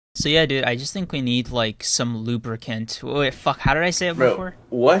So yeah, dude, I just think we need like some lubricant. Wait, fuck, how did I say it Bro, before?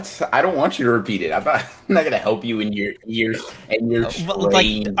 what? I don't want you to repeat it. I'm not gonna help you in your But, like,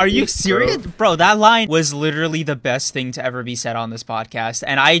 strange are you voice, serious, bro. bro? That line was literally the best thing to ever be said on this podcast,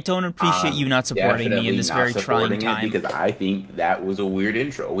 and I don't appreciate you I'm not supporting me in definitely this not very trying supporting it time. because I think that was a weird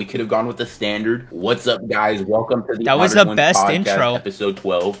intro. We could have gone with the standard. What's up, guys? Welcome to the That was Modern the Ones best podcast, intro. episode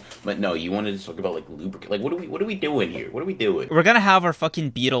 12. But no, you wanted to talk about like lubricant. Like, what are we doing here? What are we doing? We're gonna have our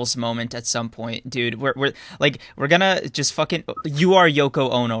fucking Beatles moment at some point, dude. We're gonna just fucking. You are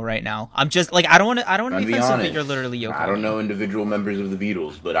Yoko Ono right now. I'm just like I don't want to I'm be gonna be offensive, but you're honest. literally I Yoko don't Ono. know individual members of the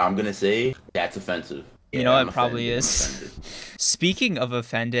Beatles, but I'm gonna say that's offensive. You know Yeah, I'm it probably offended. I'm is. offended. Speaking of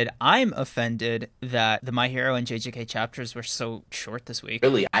offended, I'm offended that the My Hero and JJK chapters were so short this week.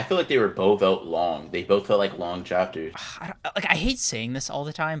 Really, I feel like they were both out long. They both felt like long chapters. I hate saying this all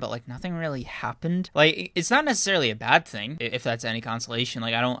the time, but like nothing really happened. Like it's not necessarily a bad thing if that's any consolation.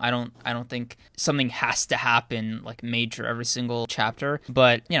 Like I don't think something has to happen like major every single chapter,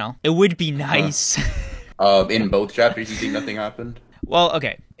 but you know, it would be Huh. nice. In both chapters, you think nothing happened? Well,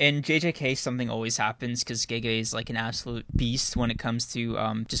 okay. In JJK, something always happens because Gege is like an absolute beast when it comes to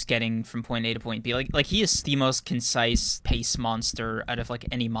just getting from point A to point B. Like he is the most concise pace monster out of like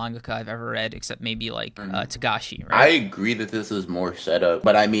any mangaka I've ever read, except maybe like Tagashi, I right? agree that this is more setup,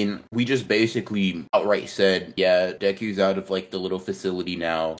 but I mean, we just basically outright said, yeah, Deku's out of like the little facility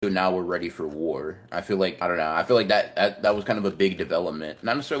now, so now we're ready for war. I feel like I don't know. I feel like that was kind of a big development,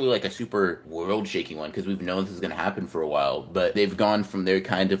 not necessarily like a super world shaking one because we've known this is gonna happen for a while, but they've gone from their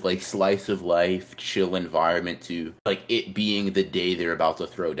kind of like slice of life, chill environment to like it being the day they're about to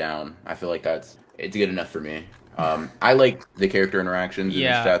throw down. I feel like it's good enough for me. I like the character interactions in this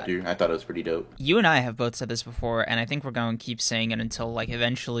Yeah, chapter. I thought it was pretty dope. you and I have both said this before, and I think we're going to keep saying it until like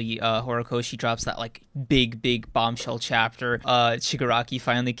eventually Horikoshi drops that like big bombshell chapter. Shigaraki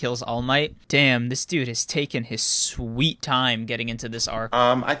finally kills All Might. Damn, this dude has taken his sweet time getting into this arc.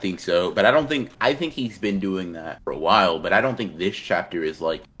 I think so, but I think he's been doing that for a while, but I don't think this chapter is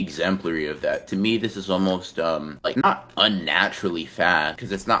like exemplary of that. To me, this is almost like not unnaturally fast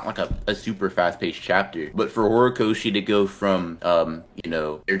because it's not like a super fast paced chapter. But for Horikoshi to go from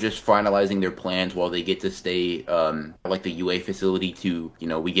they're just finalizing their plans while they get to stay like the UA facility to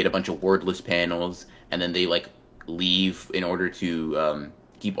we get a bunch of wordless panels and then they like leave in order to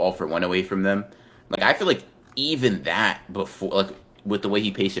keep All for One away from them. Like I feel like even that before like with the way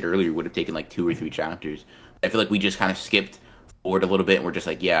he paced it earlier would have taken like 2 or 3 chapters. I feel like we just kind of skipped forward a little bit and we're just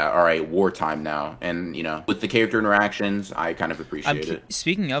like, yeah, all right, wartime now. And with the character interactions, I kind of appreciate it.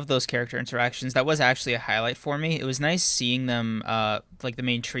 Speaking of those character interactions, that was actually a highlight for me. It was nice seeing them, like the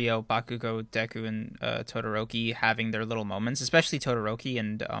main trio, Bakugo, Deku, and Todoroki, having their little moments, especially Todoroki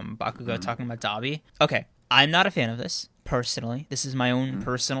and Bakugo Mm-hmm. talking about Dabi. Okay, I'm not a fan of this. Personally, this is my own Mm-hmm.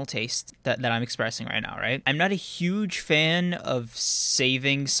 personal taste that I'm expressing right now, right? I'm not a huge fan of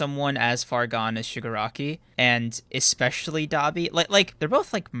saving someone as far gone as Shigaraki, and especially Dabi. Like they're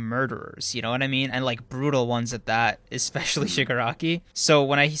both like murderers, you know what I mean? And like brutal ones at that, especially Mm-hmm. Shigaraki. So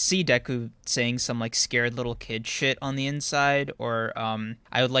when I see Deku saying some like scared little kid shit on the inside, or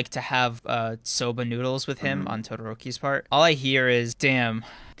I would like to have soba noodles with him Mm-hmm. on Todoroki's part, all I hear is, damn,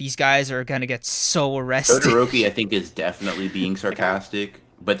 these guys are gonna get so arrested. Todoroki, I think, is definitely being sarcastic,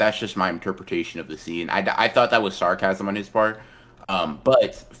 but that's just my interpretation of the scene. I thought that was sarcasm on his part.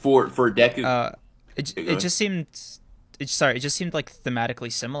 But for Deku, uh, go it ahead. just seemed it just seemed like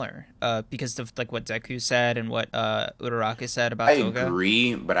thematically similar because of like what Deku said and what Uraraka said I about Toga.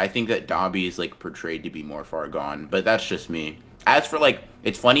 agree, but I think that Dobby is like portrayed to be more far gone. But that's just me. As for like,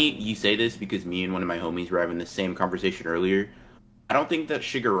 it's funny you say this because me and one of my homies were having the same conversation earlier. I don't think that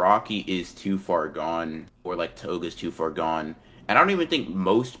Shigaraki is too far gone or like Toga's too far gone. And I don't even think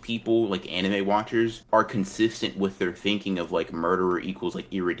most people, like anime watchers, are consistent with their thinking of like murderer equals like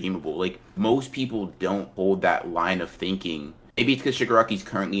irredeemable. Like most people don't hold that line of thinking. Maybe it's because Shigaraki's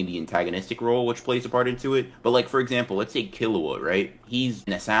currently in the antagonistic role, which plays a part into it. But like for example, let's take Killua, right? He's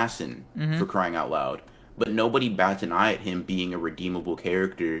an assassin Mm-hmm. for crying out loud. But nobody bats an eye at him being a redeemable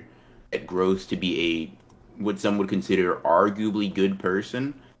character that grows to be a what some would consider arguably good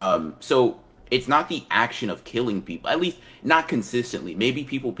person. So it's not the action of killing people, at least not consistently. Maybe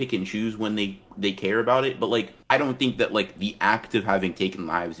people pick and choose when they care about it, but like I don't think that like the act of having taken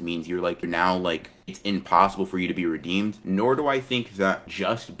lives means you're now like it's impossible for you to be redeemed. Nor do I think that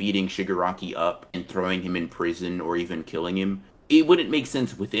just beating Shigaraki up and throwing him in prison or even killing him, it wouldn't make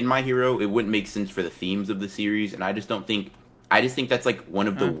sense within My Hero. It wouldn't make sense for the themes of the series, and I just think that's like one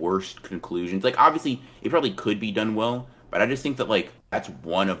of the Uh, worst conclusions. Like obviously it probably could be done well, but I just think that like That's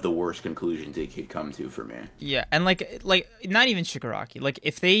one of the worst conclusions it could come to for me. Yeah, and like not even Shigaraki. Like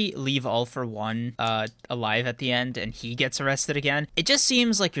if they leave All for One alive at the end and he gets arrested again, it just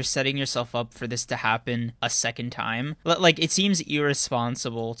seems like you're setting yourself up for this to happen a second time. Like it seems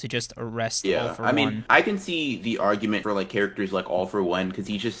irresponsible to just arrest All for One. I mean, I can see the argument for like characters like All for One because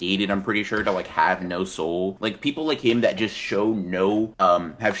he's just hated, I'm pretty sure, to like have no soul. Like people like him that just show no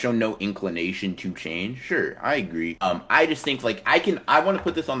have shown no inclination to change. Sure, I agree. I just think like I want to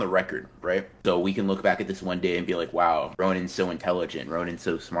put this on the record, right? So we can look back at this one day and be like, wow, Ronan's so intelligent, Ronan's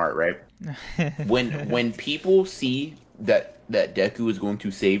so smart, right? when people see that Deku is going to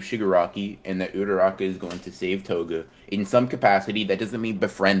save Shigaraki and that Uraraka is going to save Toga in some capacity, that doesn't mean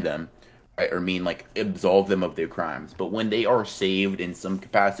befriend them, right? Or mean like absolve them of their crimes. But when they are saved in some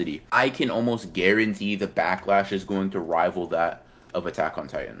capacity, I can almost guarantee the backlash is going to rival that of Attack on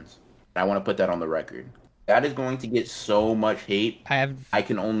Titans. I want to put that on the record. That is going to get so much hate. That's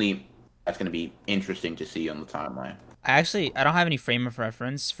going to be interesting to see on the timeline. I don't have any frame of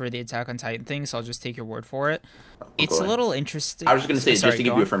reference for the Attack on Titan thing, so I'll just take your word for it. It's a little interesting. I was just going to say, just to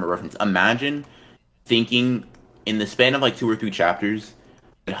give you a frame of reference, imagine thinking in the span of like 2 or 3 chapters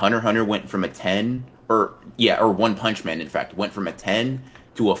that Hunter x Hunter went from a 10, or One Punch Man, in fact, went from a 10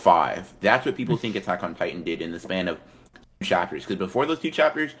 to a 5. That's what people think Attack on Titan did in the span of 2 chapters. Because before those 2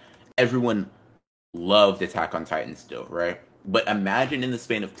 chapters, everyone loved Attack on Titan still, right? But imagine in the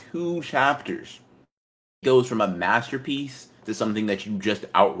span of 2 chapters, it goes from a masterpiece to something that you just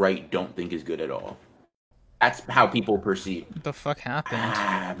outright don't think is good at all. That's how people perceive. What the fuck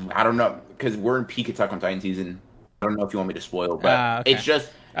happened? I don't know, because we're in peak Attack on Titan season. I don't know if you want me to spoil, but okay. It's just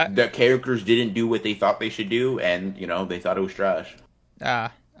the characters didn't do what they thought they should do, and, they thought it was trash. I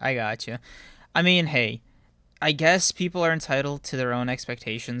got you. I mean, hey, I guess people are entitled to their own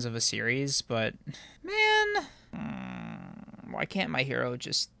expectations of a series, but man, why can't my hero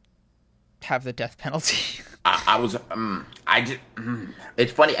just have the death penalty?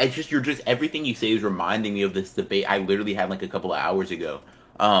 It's funny. You're just everything you say is reminding me of this debate I literally had like a couple of hours ago.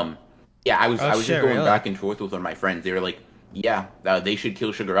 I was just going back and forth with one of my friends. They were like, yeah, they should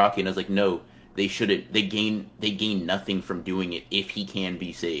kill Shigaraki, and I was like, no. They shouldn't. They gain nothing from doing it if he can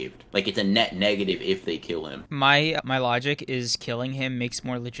be saved. Like, it's a net negative if they kill him. My logic is killing him makes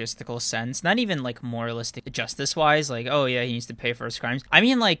more logistical sense. Not even like moralistic justice wise. Like, oh yeah, he needs to pay for his crimes. I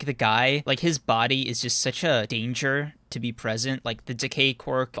mean, like the guy, like his body is just such a danger to be present. Like the decay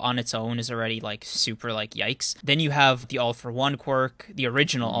quirk on its own is already like super like yikes. Then you have the All for One quirk, the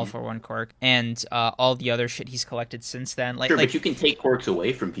original All for One quirk, and all the other shit he's collected since then. Sure, but you can take quirks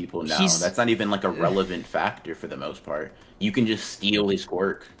away from people now. That's not even like a relevant factor for the most part. You can just steal his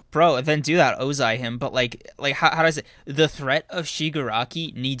quirk. Bro, then do that, Ozai him, but like how does it? The threat of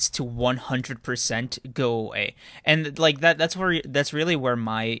Shigaraki needs to 100% go away, and like that's really where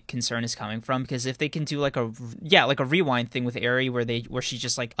my concern is coming from, because if they can do like a rewind thing with Eri where she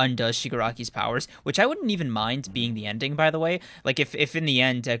just like undoes Shigaraki's powers, which I wouldn't even mind being the ending, by the way. Like if in the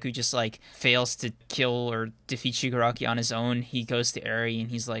end Deku just like fails to kill or defeat Shigaraki on his own, he goes to Eri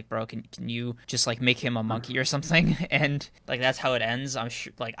and he's like, bro, can you just like make him a monkey or something, and like that's how it ends. I'm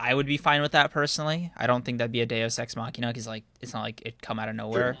sure like I would be fine with that personally. I don't think that'd be a Deus Ex Machina, because like it's not like it come out of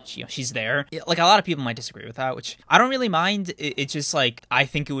nowhere. She's there. Like a lot of people might disagree with that, which I don't really mind. It's just like I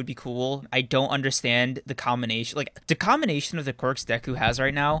think it would be cool. I don't understand the combination. Like the combination of the quirks Deku has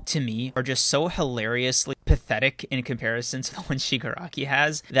right now, to me, are just so hilariously pathetic in comparison to the one Shigaraki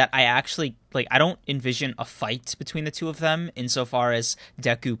has, that I actually like I don't envision a fight between the two of them insofar as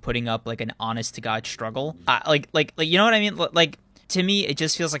Deku putting up like an honest to god struggle. Like you know what I mean? Like to me, it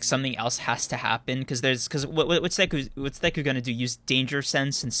just feels like something else has to happen, because what's Deku gonna do? Use Danger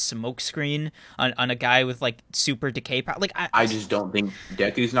Sense and Smoke Screen on a guy with like super decay power? Like I just don't think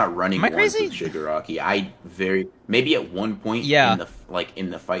Deku's not running once with Shigaraki. Maybe at one point in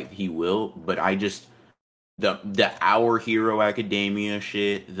the fight he will, but I just the Our Hero Academia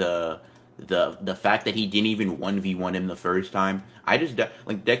shit, the fact that he didn't even 1v1 him the first time. I just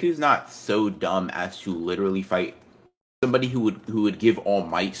like Deku's not so dumb as to literally fight somebody who would give All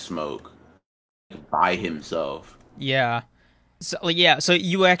Might smoke by himself. Yeah. So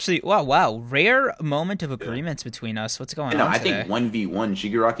you actually wow, rare moment of agreements between us. What's going on today? I think 1v1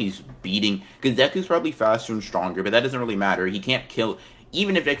 Shigaraki's beating, because Deku's probably faster and stronger, but that doesn't really matter. He can't kill,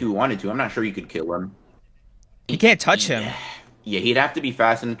 even if Deku wanted to. I'm not sure you could kill him. You can't touch him. Yeah, he'd have to be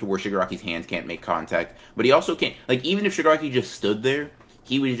fast enough to where Shigaraki's hands can't make contact, but he also can't, like, even if Shigaraki just stood there,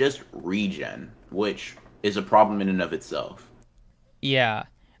 he would just regen, which is a problem in and of itself. Yeah,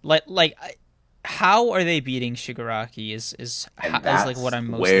 how are they beating Shigaraki is like what I'm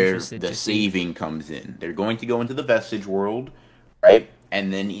most interested to see. Where the saving comes in. They're going to go into the Vestige world, right?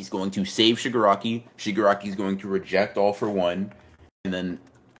 and then he's going to save Shigaraki. Shigaraki's going to reject All for One, and then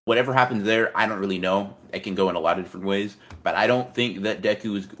whatever happens there, I don't really know. It can go in a lot of different ways, but I don't think that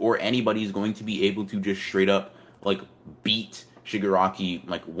Deku is or anybody is going to be able to just straight up like beat Shigaraki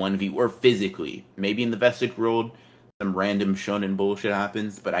like 1v or physically. Maybe in the Vestic world, some random shonen bullshit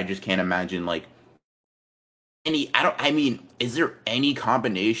happens, but I just can't imagine like is there any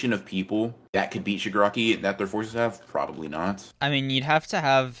combination of people that could beat Shigaraki that their forces have? Probably not. I mean, you'd have to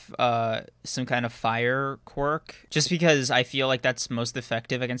have some kind of fire quirk, just because I feel like that's most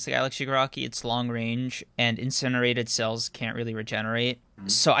effective against a guy like Shigaraki. It's long range, and incinerated cells can't really regenerate. Mm-hmm.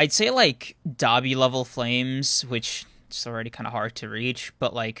 So I'd say like Dabi level flames, which it's already kind of hard to reach,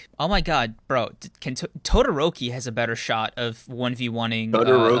 but like, oh my god, bro, Todoroki has a better shot of 1v1ing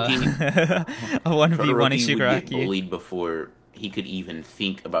Todoroki. a 1v1ing Shigaraki. Would get bullied before he could even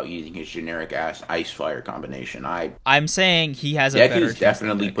think about using his generic ass ice fire combination. I'm saying he has a better chance. Deku's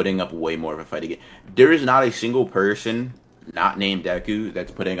definitely putting up way more of a fight again. There is not a single person not named Deku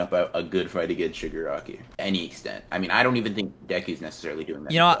that's putting up a good fight against Shigaraki. Any extent. I mean, I don't even think Deku's necessarily doing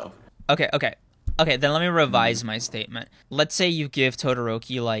that himself. Okay, then let me revise my statement. Let's say you give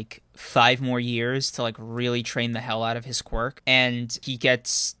Todoroki like 5 more years to like really train the hell out of his quirk, and he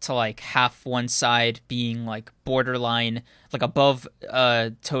gets to like half one side being like borderline, like above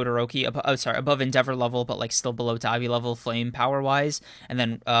Todoroki, above Endeavor level, but like still below Dabi level flame power wise, and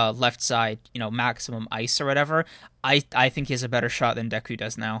then left side, maximum ice or whatever. I think he has a better shot than Deku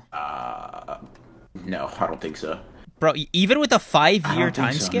does now. No, I don't think so. Bro, even with a 5-year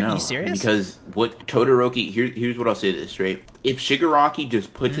time skip, no. You serious? Because what Todoroki, here's what I'll say this straight. If Shigaraki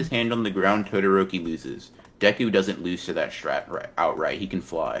just puts his hand on the ground, Todoroki loses. Deku doesn't lose to that strat outright. He can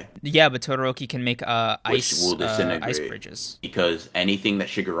fly. Yeah, but Todoroki can make ice bridges. Because anything that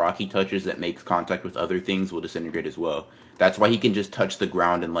Shigaraki touches that makes contact with other things will disintegrate as well. That's why he can just touch the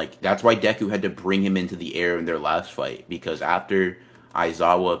ground and that's why Deku had to bring him into the air in their last fight. Because after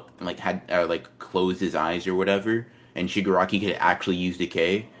Aizawa had closed his eyes or whatever, and Shigaraki could actually use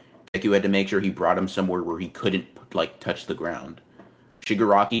Decay, Deku had to make sure he brought him somewhere where he couldn't touch the ground.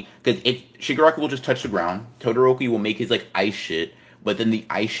 Shigaraki, because if Shigaraki will just touch the ground, Todoroki will make his ice shit, but then the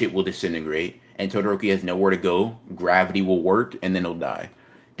ice shit will disintegrate, and Todoroki has nowhere to go. Gravity will work, and then he'll die.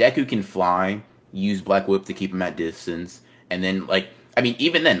 Deku can fly, use Black Whip to keep him at distance, and then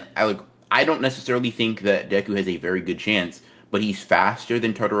even then, I don't necessarily think that Deku has a very good chance, but he's faster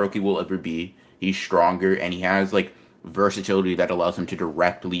than Todoroki will ever be. He's stronger, and he has versatility that allows him to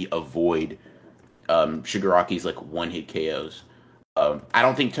directly avoid Shigaraki's one-hit KOs. I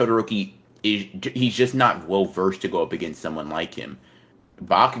don't think Todoroki he's just not well versed to go up against someone like him.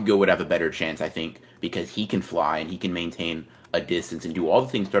 Bakugo would have a better chance, I think, because he can fly and he can maintain a distance and do all the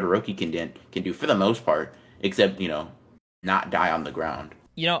things Todoroki can do for the most part, except not die on the ground.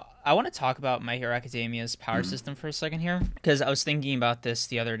 I want to talk about My Hero Academia's power system for a second here, because I was thinking about this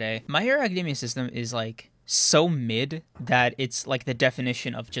the other day. My Hero Academia system is so mid that it's the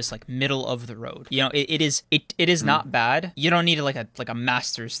definition of just middle of the road. It is not bad. You don't need a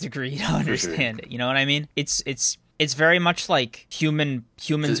master's degree to understand it. You know what I mean? It's very much like humans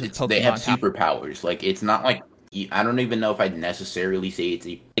with Pokemon. They have superpowers. It's not I don't even know if I'd necessarily say it's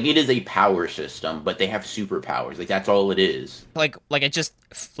it is a power system, but they have superpowers. That's all it is. It just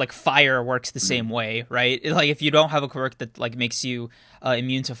fire works the same way, right? If you don't have a quirk that makes you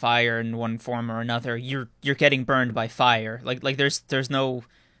immune to fire in one form or another, you're getting burned by fire. There's no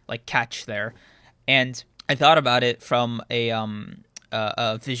catch there. And I thought about it from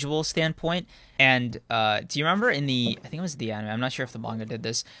a visual standpoint. And do you remember I think it was the anime, I'm not sure if the manga did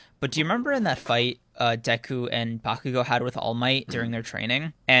this, but do you remember in that fight Deku and Bakugo had with All Might during their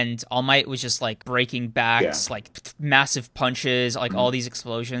training? And All Might was just breaking backs, massive punches, all these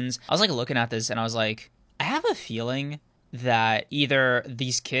explosions. I was looking at this and I was I have a feeling that either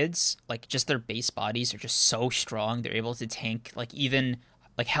these kids, just their base bodies are just so strong, they're able to tank even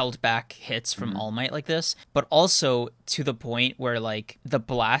held back hits from All Might like this, but also to the point where the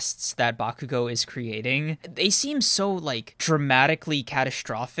blasts that Bakugo is creating, they seem so dramatically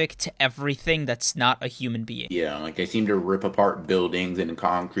catastrophic to everything that's not a human being. Yeah, they seem to rip apart buildings and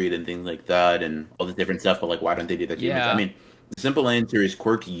concrete and things like that and all this different stuff, but why don't they do that to humans? I mean, the simple answer is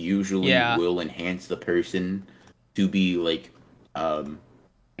quirks usually will enhance the person to be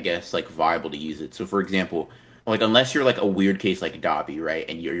viable to use it. So for example, unless you're a weird case like Dabi, right?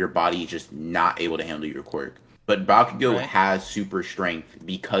 And your body is just not able to handle your quirk. But Bakugo has super strength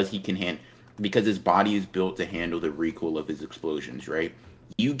because because his body is built to handle the recoil of his explosions, right?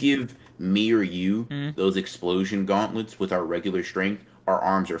 You give me or you those explosion gauntlets with our regular strength, our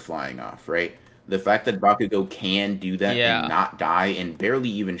arms are flying off, right? The fact that Bakugo can do that and Yeah. not die and barely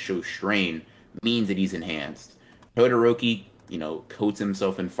even show strain means that he's enhanced. Todoroki, coats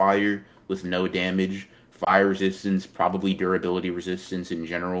himself in fire with no damage, fire resistance, probably durability resistance in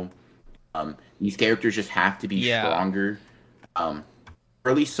general. These characters just have to be Yeah. stronger. Um,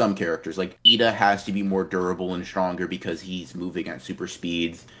 or at least some characters. Like Ida has to be more durable and stronger because he's moving at super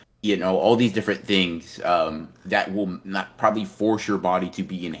speeds. All these different things that will not probably force your body to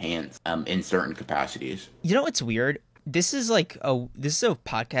be enhanced in certain capacities. You know what's weird? This is a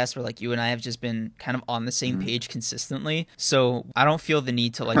podcast where like you and I have just been kind of on the same Mhm. page consistently. So I don't feel the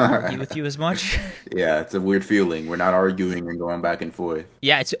need to like argue with you as much. Yeah, it's a weird feeling. We're not arguing and going back and forth.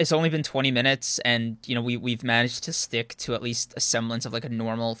 Yeah, it's only been 20 minutes, and we've managed to stick to at least a semblance of like a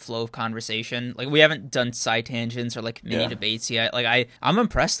normal flow of conversation. Like we haven't done side tangents or like mini Yeah, debates yet. Like I'm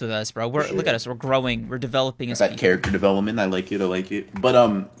impressed with us, bro. for Look at sure. us, we're growing, we're developing as That people. character development, I like it. I like it. But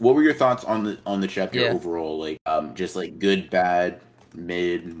what were your thoughts on the chapter Yeah, overall? Like just like good, bad,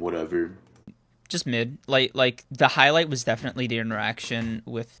 mid, whatever. just mid. Like the highlight was definitely the interaction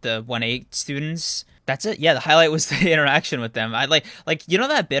with the 1-8 students. That's it. Yeah, the highlight was the interaction with them. I like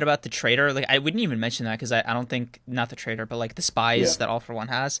that bit about the traitor. Like I wouldn't even mention that because I don't think not the traitor, but like the Yeah, spies that All for One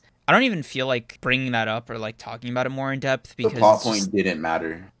has. I don't even feel like bringing that up or like talking about it more in depth the because plot it's just point didn't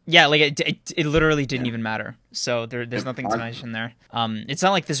matter. yeah, like it literally didn't Yeah. even matter. So there's If nothing to I- mention there. It's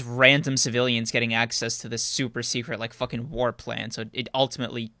not like this random civilians getting access to this super secret like fucking war plan. So it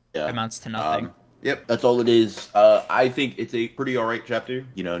ultimately Yeah. amounts to nothing. Yep, that's all it is. I think it's a pretty alright chapter.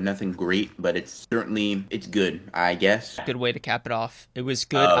 Nothing great, but it's good, I guess. Good way to cap it off. It was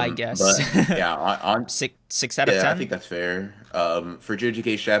good, I But guess. yeah, on Six out of yeah, I 10. think that's fair. For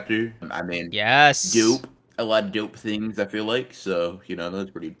JJK's chapter, I mean, Yes. dope. A lot of dope things. I feel like so.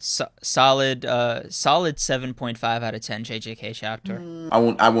 That's pretty. Solid 7.5 out of 10 JJK chapter. I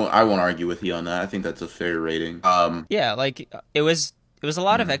won't argue with you on that. I think that's a fair rating. Yeah, like it was a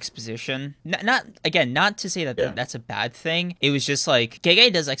lot of exposition. Not again, not to say that Yeah. that's a bad thing. It was just like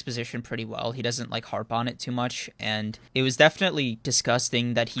Gege does exposition pretty well. He doesn't like harp on it too much, and it was definitely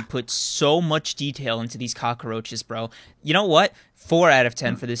disgusting that he put so much detail into these cockroaches, bro. You know what? 4 out of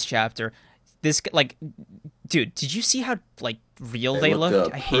 10 for this chapter. This like, dude, did you see how like real they Looked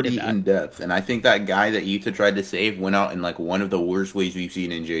looked? I hated pretty that. in depth, and I think that guy that Yuta tried to save went out in like one of the worst ways we've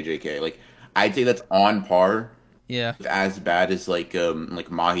seen in JJK. Like I'd say that's on par Yeah. as bad as like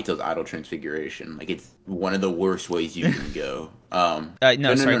Mahito's idol transfiguration. Like it's one of the worst ways you can go. No,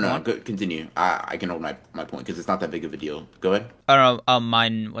 No, sorry, no, go no. on. Continue. I can hold my point because it's not that big of a deal. Go ahead. I don't know.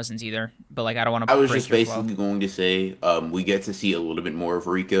 Mine wasn't either, but like I don't want to I was break just your flow. basically going to say, we get to see a little bit more of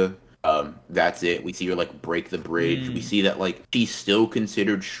Rika. That's it. We see her like break the bridge. We see that like she's still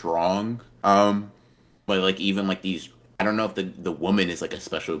considered strong. But like even like these, I don't know if the woman is like a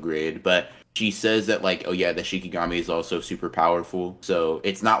special grade, but she says that like, oh yeah, the Shikigami is also super powerful. So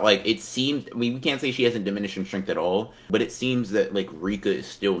it's not like it seems. I mean, we can't say she hasn't diminished in strength at all, but it seems that like Rika is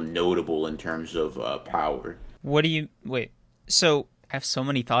still notable in terms of power. What do you wait? So I have so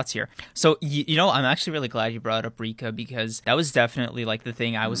many thoughts here. So I'm actually really glad you brought up Rika because that was definitely like the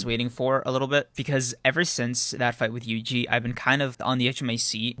thing I was waiting for a little bit. Because ever since that fight with Yuji, I've been kind of on the edge of my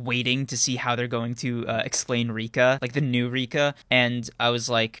seat, waiting to see how they're going to explain Rika, like the new Rika. And I was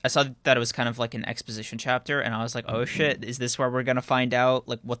like, I saw that it was kind of like an exposition chapter, and I was like, oh shit, is this where we're gonna find out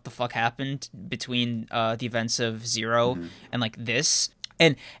like what the fuck happened between the events of Zero and like this?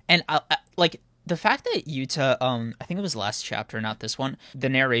 And like the fact that Yuta, I think it was last chapter, not this one, the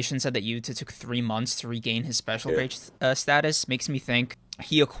narration said that Yuta took 3 months to regain his special Yeah. grade status, makes me think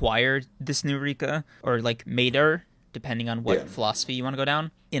he acquired this new Rika, or like made her, depending on what Yeah. philosophy you want to go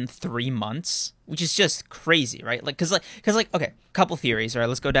down, in 3 months, which is just crazy, right? Like, cause okay, couple theories, all right?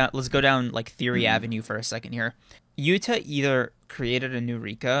 Let's go down like theory avenue for a second here. Yuta either created a new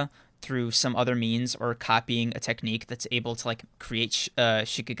Rika through some other means or copying a technique that's able to like create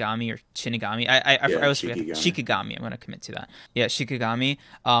shikigami or shinigami. I always forget shikigami. I'm gonna commit to that. Yeah, shikigami.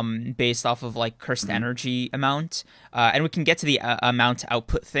 Based off of like cursed energy amount. And we can get to the amount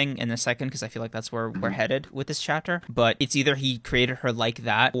output thing in a second because I feel like that's where we're headed with this chapter. But it's either he created her like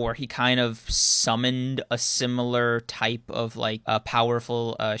that or he kind of summoned a similar type of like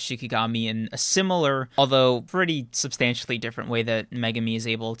powerful shikigami in a similar, although pretty substantially different way that Megami is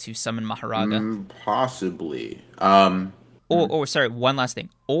able to summon Maharaga. Possibly. Or sorry, one last thing.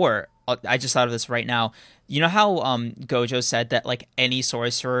 Or I just thought of this right now. You know how Gojo said that like any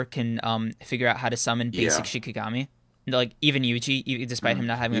sorcerer can figure out how to summon basic Shikigami? Like even Yuji, despite him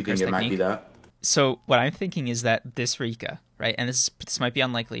not having You a think cursed it might be technique. that? So what I'm thinking is that this Rika, right, and this might be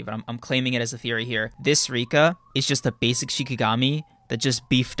unlikely, but I'm claiming it as a theory here. This Rika is just a basic Shikigami that just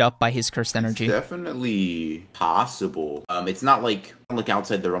beefed up by his cursed energy? Definitely possible. It's not like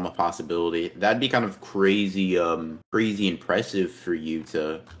outside the realm of possibility. That'd be kind of crazy, crazy impressive for you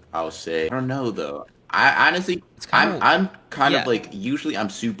to. I'll say. I don't know though. I honestly, It's kind of I'm kind of yeah. like usually I'm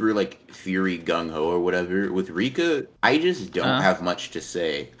super like Fury gung ho or whatever. With Rika, I just don't Uh, have much to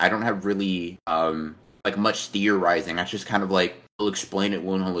say. I don't have really like much theorizing. I just kind of like he'll explain it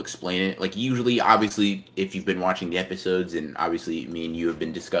when he'll explain it. Like usually, obviously, if you've been watching the episodes, and obviously me and you have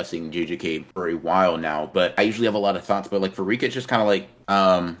been discussing JJK for a while now, but I usually have a lot of thoughts. But like for Rika, it's just kind of like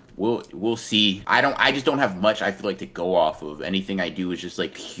we'll see. I just don't have much I feel like to go off of. Anything I do is just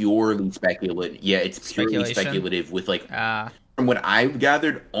like purely speculative. Yeah, it's purely Speculation. speculative with like uh, from what I've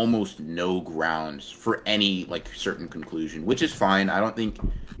gathered, almost no grounds for any like certain conclusion, which is fine. I don't think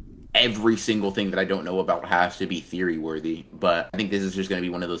every single thing that I don't know about has to be theory worthy, but I think this is just going to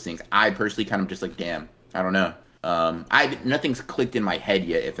be one of those things. I personally kind of just like, damn, I don't know. I nothing's clicked in my head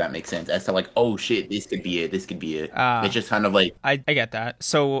yet, if that makes sense, as to like, oh shit, this could be it. This could be it. It's just kind of like I get that.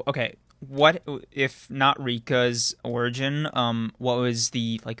 So okay, what if not Rika's origin? What was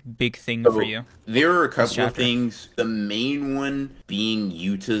the like big thing for so you there are a this couple of chapter? things. The main one being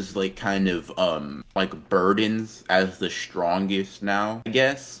Yuta's like kind of like burdens as the strongest now, I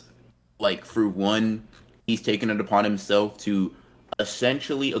guess. Like for one, he's taken it upon himself to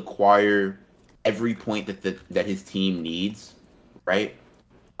essentially acquire every point that his team needs, right?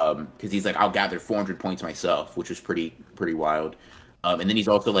 Because he's like, I'll gather 400 points myself, which was pretty wild. And then he's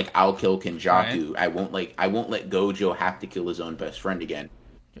also like, I'll kill Right. Kenjaku. I won't let Gojo have to kill his own best friend again.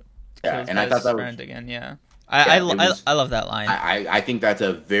 Kill Yeah, his and I thought best that was friend again. Yeah. yeah, it was. I love that line. I think that's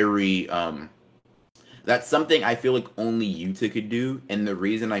a very that's something I feel like only Yuta could do, and the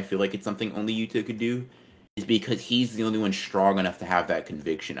reason I feel like it's something only Yuta could do is because he's the only one strong enough to have that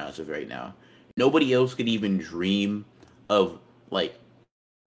conviction as of right now. Nobody else could even dream of like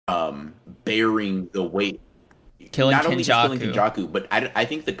bearing the weight. Killing Not only just killing Kenjaku. Kenjaku, but I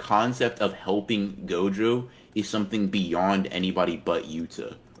think the concept of helping Gojo is something beyond anybody but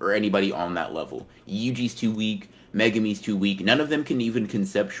Yuta or anybody on that level. Yuji's too weak. Megumi's too weak. None of them can even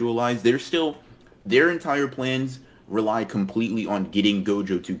conceptualize. They're still their entire plans rely completely on getting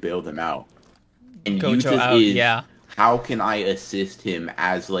Gojo to bail them out. And Gojo Yuta's out. is Yeah. how can I assist him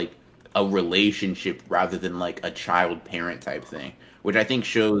as like a relationship rather than like a child parent type thing, which I think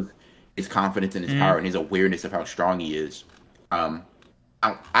shows his confidence in his Mm. power and his awareness of how strong he is. Um,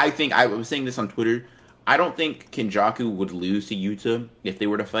 I think I was saying this on Twitter. I don't think Kenjaku would lose to Yuta if they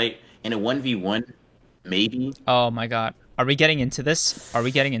were to fight in a 1v1. Maybe Oh my god. Are we getting into this? Are we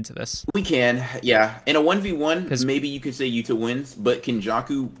getting into this? we can, yeah. In a 1v1, Because maybe you could say Yuta wins, but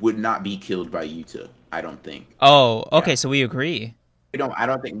Kenjaku would not be killed by Yuta. I don't think. oh, Yeah, okay. So we agree. we don't. I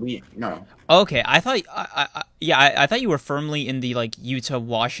don't think we. No, Okay, I thought, I thought you were firmly in the like Yuta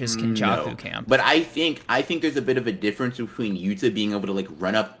washes no. Kenjaku camp. But I think there's a bit of a difference between Yuta being able to like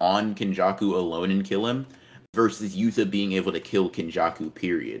run up on Kenjaku alone and kill him versus Yuta being able to kill Kenjaku.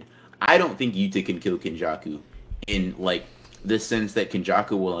 Period. I don't think Yuta can kill Kenjaku in like the sense that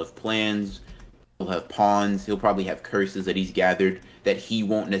Kenjaku will have plans, he'll have pawns, he'll probably have curses that he's gathered that he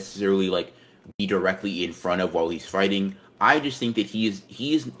won't necessarily like be directly in front of while he's fighting. I just think that he's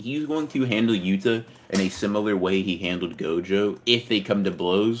going to handle Yuta in a similar way he handled Gojo if they come to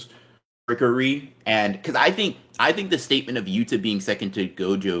blows. Trickery and because I think the statement of Yuta being second to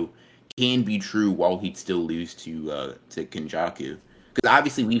Gojo can be true while he'd still lose to Kenjaku. Because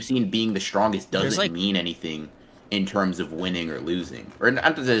obviously we've seen being the strongest There's doesn't like mean anything in terms of winning or losing, or not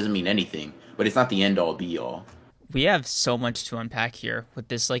that it doesn't mean anything, but it's not the end all be all. we have so much to unpack here with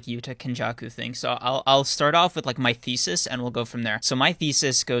this like Yuta Kenjaku thing. So I'll start off with like my thesis and we'll go from there. So my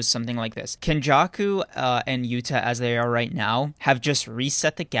thesis goes something like this. Kenjaku and Yuta as they are right now have just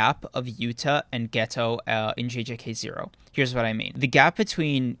reset the gap of Yuta and Geto in JJK 0. Here's what I mean. The gap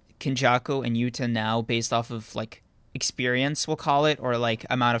between Kenjaku and Yuta now based off of like experience, we'll call it, or like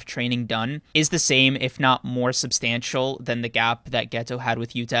amount of training done, is the same, if not more substantial than the gap that Geto had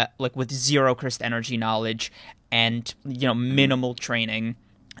with Yuta, like with zero cursed energy knowledge and, you know, minimal training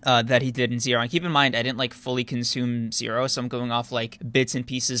that he did in Zero. And keep in mind, I didn't like fully consume Zero, so I'm going off like bits and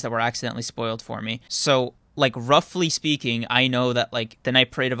pieces that were accidentally spoiled for me. So like roughly speaking, I know that like the Night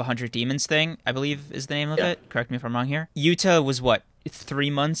Parade of 100 Demons thing, I believe is the name of Yeah. it. Correct me if I'm wrong here. Yuta was what, 3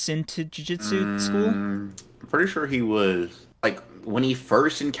 months into jiu-jitsu school? I'm pretty sure he was like when he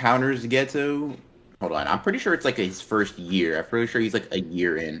first encounters Geto. Hold on, I'm pretty sure it's like his first year. I'm pretty sure he's like a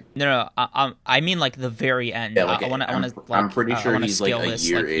year in. No, I mean like the very end. Yeah, like I want to I'm like pretty I sure want to he's like scale a this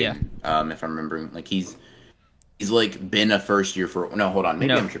year like yeah. in. If I'm remembering, like He's like been a first year for no. Hold on, maybe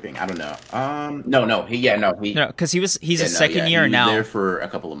No, I'm tripping. I don't know. No, no, he no, because he's yeah a no second yeah he year was there now. for a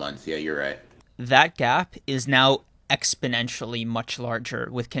couple of months. Yeah, you're right. That gap is now exponentially much larger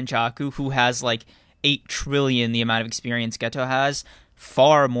with Kenjaku, who has like 8 trillion the amount of experience Geto has,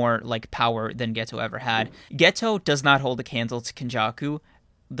 far more like power than Geto ever had. Geto does not hold a candle to Kenjaku.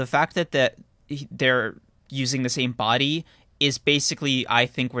 The fact that they're using the same body is basically, I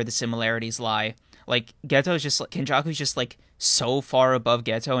think, where the similarities lie. Like Geto is just like Kenjaku's just like so far above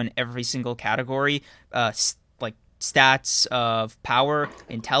Geto in every single category. Like stats of power,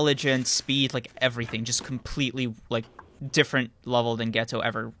 intelligence, speed, like everything, just completely like different level than Geto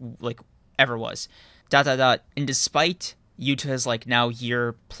ever was. Dot dot dot. And despite Yuta's like now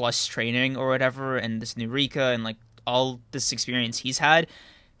year plus training or whatever, and this new Rika and like all this experience he's had,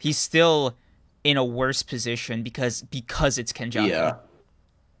 he's still in a worse position because it's Kenjaku. Yeah.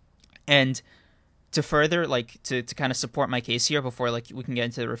 And to further to kind of support my case here before like we can get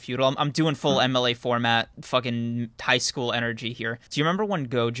into the refutal, I'm doing full MLA format, fucking high school energy here. Do you remember when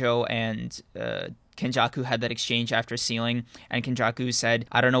Gojo and Kenjaku had that exchange after sealing, and Kenjaku said,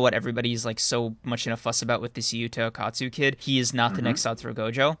 I don't know what everybody's like so much in a fuss about with this Yuta Okatsu kid. He is not the next Satoru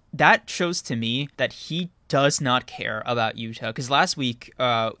Gojo. That shows to me that he does not care about Yuta. Because last week,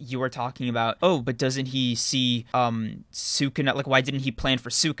 you were talking about, oh, but doesn't he see Sukuna? Like, why didn't he plan for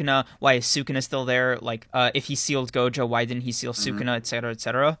Sukuna? Why is Sukuna still there? Like, if he sealed Gojo, why didn't he seal Sukuna, etc.,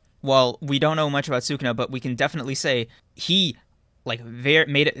 etc.? Well, we don't know much about Sukuna, but we can definitely say he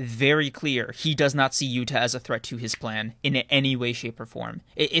made it very clear he does not see Yuta as a threat to his plan in any way, shape, or form.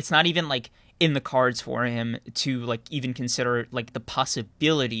 It's not even like in the cards for him to like even consider like the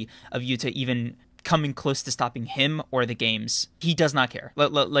possibility of Yuta even coming close to stopping him or the games. He does not care.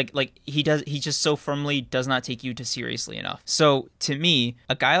 He just so firmly does not take Yuta seriously enough. So to me,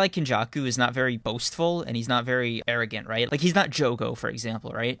 a guy like Kenjaku is not very boastful and he's not very arrogant, right? Like he's not Jogo, for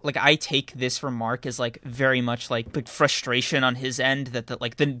example, right? Like I take this remark as like very much like frustration on his end that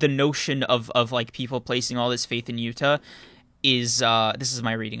the notion of like people placing all this faith in Yuta is this is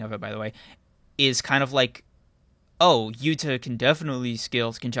my reading of it, by the way, is kind of like, oh, Yuta can definitely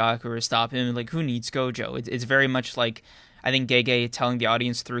scale Kenjaku or stop him. Like, who needs Gojo? It's very much like, I think Gege telling the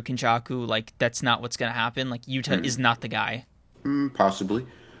audience through Kenjaku, like, that's not what's going to happen. Like, Yuta is not the guy. Possibly.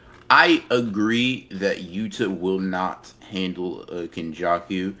 I agree that Yuta will not handle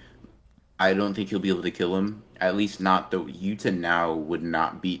Kenjaku. I don't think he'll be able to kill him. At least not though. Yuta now would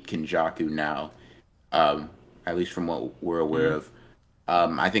not beat Kenjaku now. At least from what we're aware of.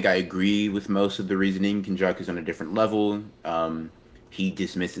 I think I agree with most of the reasoning. Kenjaku's on a different level. He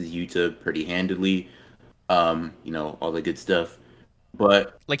dismisses Yuta pretty handedly. All the good stuff.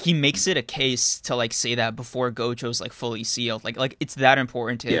 But like he makes it a case to like say that before Gojo's like fully sealed. Like it's that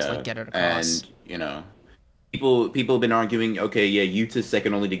important to him to like get it across. And people have been arguing, okay, yeah, Yuta's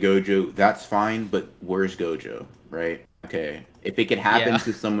second only to Gojo, that's fine, but where's Gojo, right? Okay, if it can happen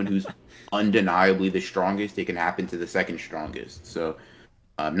to someone who's undeniably the strongest, it can happen to the second strongest. So,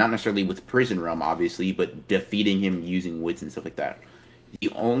 not necessarily with Prison Realm, obviously, but defeating him using wits and stuff like that. The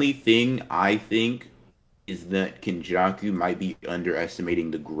only thing I think is that Kenjaku might be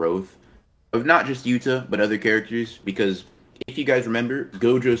underestimating the growth of not just Yuta, but other characters, because if you guys remember,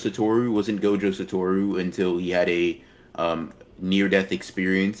 Gojo Satoru wasn't Gojo Satoru until he had a near-death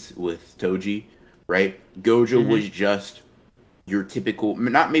experience with Toji, right? Gojo was just your typical,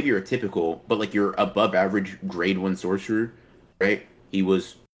 not maybe your typical, but like your above-average grade 1 sorcerer, right? He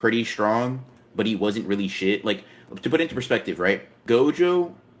was pretty strong, but he wasn't really shit. Like, to put into perspective, right?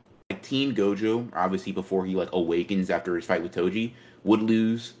 Gojo, like Teen Gojo, obviously before he like awakens after his fight with Toji, would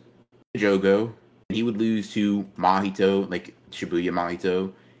lose to Jogo, and he would lose to Mahito, like Shibuya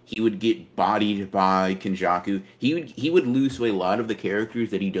Mahito. He would get bodied by Kenjaku. He would lose to a lot of the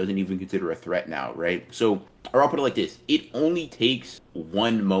characters that he doesn't even consider a threat now, right? So, or I'll put it like this: it only takes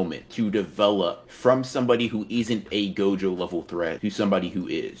one moment to develop from somebody who isn't a Gojo level threat to somebody who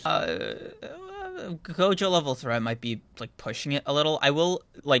is. Gojo level threat might be like pushing it a little. I will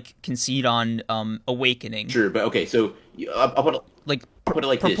like concede on Awakening. Sure, but okay, so I'll put it like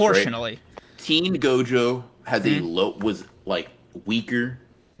proportionally. This, right? Teen Gojo has was like weaker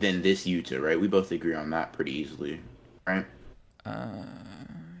than this Yuta, right? We both agree on that pretty easily, right?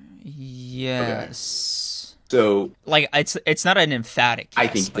 Yes. Okay. So, like, it's not an emphatic yes. I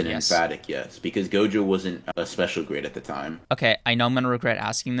think it's an emphatic yes, because Gojo wasn't a special grade at the time. Okay, I know I'm gonna regret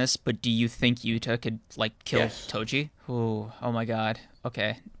asking this, but do you think Yuta could, like, kill Toji? Ooh, oh my god.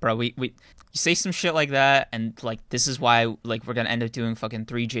 Okay, bro, we you say some shit like that, and, like, this is why, like, we're gonna end up doing fucking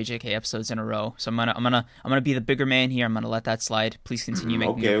 3 JJK episodes in a row. So I'm gonna be the bigger man here. I'm gonna let that slide. Please continue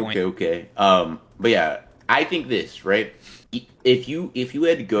making your point. Okay. But yeah, I think this, right? If you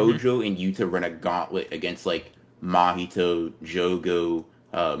had Hmm. Gojo and Yuta run a gauntlet against like Mahito, Jogo,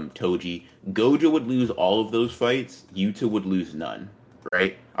 Toji, Gojo would lose all of those fights. Yuta would lose none,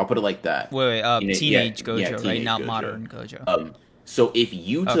 right? I'll put it like that. Wait, Yeah, teenage yeah, Gojo, right? teenage Not Gojo. modern Gojo. Um, so if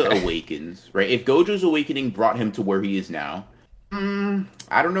Yuta Okay. awakens, right? If Gojo's awakening brought him to where he is now,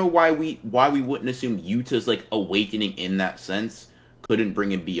 I don't know why we wouldn't assume Yuta's like awakening in that sense couldn't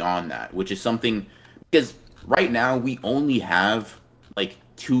bring him beyond that, which is something because right now we only have like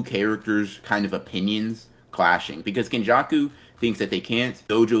two characters kind of opinions clashing because Kenjaku thinks that they can't,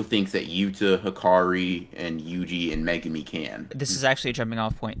 Gojo thinks that Yuta, Hikari, and Yuji and Megumi can. This is actually a jumping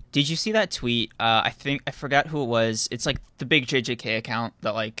off point. Did you see that tweet? I think I forgot who it was. It's like the big JJK account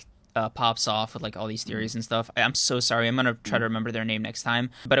that like pops off with like all these theories and stuff. I'm so sorry. I'm gonna try to remember their name next time.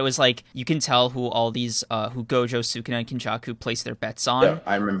 But it was like you can tell who all these who Gojo, Sukuna, and Kinjaku placed their bets Yeah, on.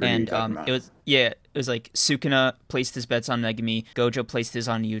 I remember who you're And talking it about. was yeah, it was like Sukuna placed his bets on Megumi, Gojo placed his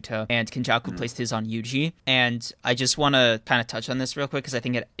on Yuta, and Kinjaku placed his on Yuji. And I just want to kind of touch on this real quick because I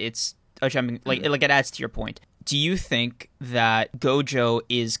think it's a jumping like it adds to your point. Do you think that Gojo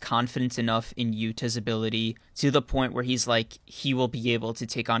is confident enough in Yuta's ability to the point where he's like he will be able to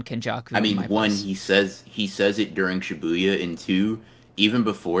take on Kenjaku I in mean, my one, place? he says it during Shibuya, and two, even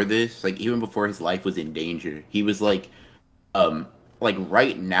before this, like even before his life was in danger, he was um, like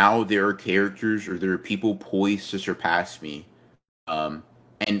right now there are characters or there are people poised to surpass me.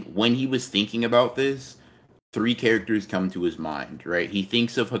 And when he was thinking about this, three characters come to his mind, right? He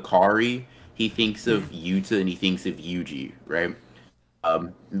thinks of Hikari, he thinks of Hmm. Yuta, and he thinks of Yuji, right?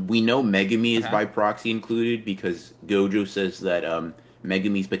 We know Megami is Okay. by proxy included because Gojo says that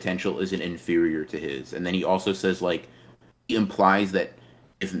Megami's potential isn't inferior to his, and then he also says like he implies that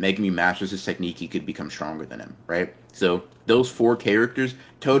if Megami masters his technique, he could become stronger than him, right? So those four characters,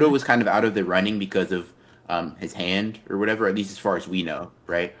 Toto Hmm. was kind of out of the running because of his hand or whatever, at least as far as we know,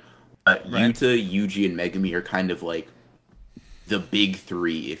 right? Right. Yuta, Yuji, and Megami are kind of like the big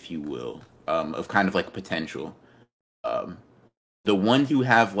three, if you will, of kind of like potential. Um, the ones who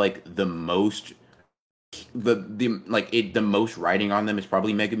have like the most writing on them is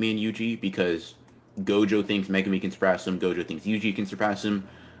probably Megami and Yuji because Gojo thinks Megami can surpass him, Gojo thinks Yuji can surpass him,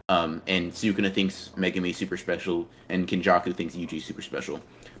 and Sukuna thinks Megami is super special, and Kinjaku thinks Yuji is super special.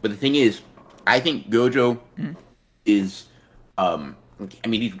 But the thing is, I think Gojo Hmm. is, um, I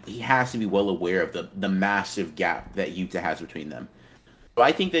mean, he has to be well aware of the massive gap that Yuta has between them. So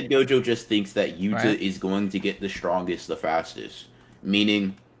I think that Gojo just thinks that Yuta Right. is going to get the strongest the fastest.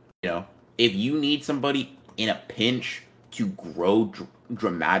 Meaning, if you need somebody in a pinch to grow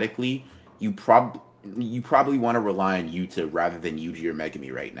dramatically, you probably want to rely on Yuta rather than Yuji or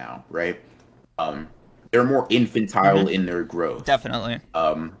Megami right now, right? Um, they're more Hmm. infantile in their growth. Definitely.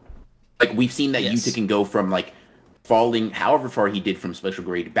 Like we've seen that Yuta Yes. can go from like falling however far he did from special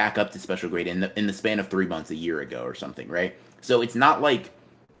grade back up to special grade in the span of 3 months a year ago or something, right? So it's not like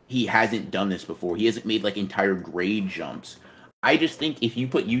he hasn't done this before. He hasn't made like entire grade jumps. I just think if you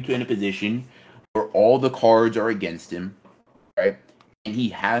put Yuta in a position where all the cards are against him, right? And he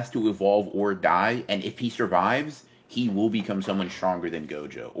has to evolve or die, and if he survives, he will become someone stronger than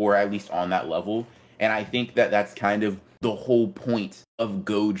Gojo, or at least on that level. And I think that that's kind of the whole point of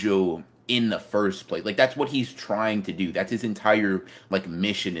Gojo in the first place. Like that's what he's trying to do. That's his entire like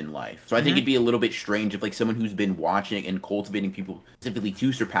mission in life. So I think Hmm. it'd be a little bit strange if like someone who's been watching and cultivating people specifically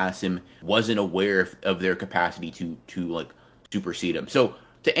to surpass him wasn't aware of their capacity to like supersede him. So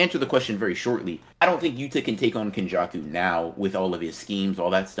to answer the question very shortly, I don't think Yuta can take on Kenjaku now with all of his schemes,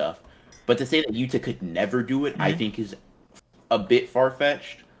 all that stuff. But to say that Yuta could never do it, I Hmm. think is a bit far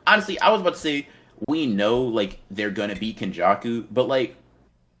fetched. Honestly, I was about to say we know like they're gonna beat Kenjaku, but like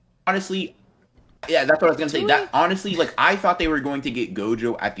honestly, yeah, that's what I was gonna say. Do That we? honestly, like I thought they were going to get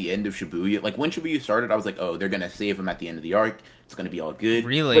Gojo at the end of Shibuya. Like when Shibuya started, I was like, oh, they're gonna save him at the end of the arc. It's gonna be all good. But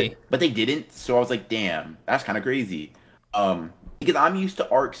Really? but they didn't. So I was like, damn, that's kind of crazy. Because I'm used to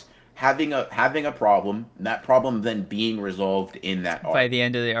arcs having a problem, and that problem then being resolved in that arc. By the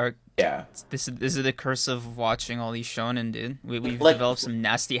end of the arc, Yeah. this is the curse of watching all these shonen, dude. We've Like developed some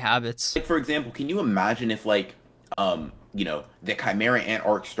nasty habits. like for example, can you imagine if like the Chimera Ant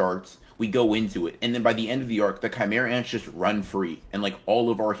arc starts, we go into it, and then by the end of the arc, the Chimera Ants just run free, and like all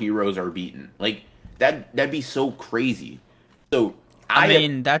of our heroes are beaten. Like that'd be so crazy. So I I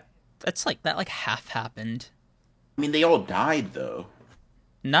mean that's like that like half happened. I mean they all died though.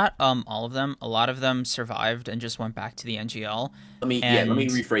 Not all of them. A lot of them survived and just went back to the NGL. Let me And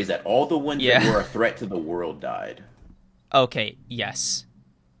rephrase that. All the ones that yeah. were a threat to the world died. Okay, yes.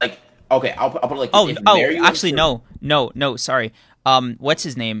 Like okay, I'll put it like this: Oh, if oh, Meruem actually no. No, no, sorry. What's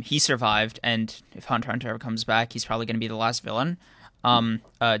his name? He survived, and if Hunter x Hunter ever comes back, he's probably going to be the last villain.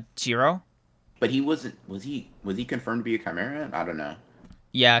 Jiro. But he wasn't. Was he confirmed to be a Chimera? I don't know.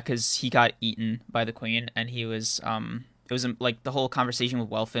 Yeah, because he got eaten by the queen, and he was it was like the whole conversation with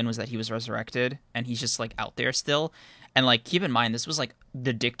Welfin was that he was resurrected, and he's just like out there still. And like keep in mind, this was like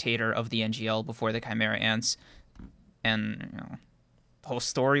the dictator of the NGL before the Chimera Ants, and the whole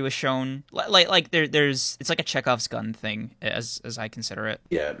story was shown. There's it's like a Chekhov's gun thing, as I consider it.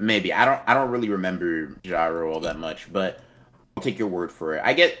 Yeah, maybe. I don't really remember Gyro all that much, but I'll take your word for it.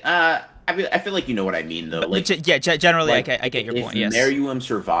 I feel like you know what I mean, though. Like, yeah, generally, like, I get your if point. Yes. Meruem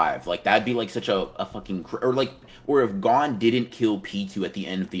survived, like that'd be like such a fucking or if Gon didn't kill P2 at the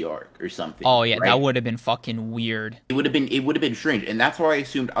end of the arc or something. Oh yeah, right? that would have been fucking weird. It would have been strange, and that's why I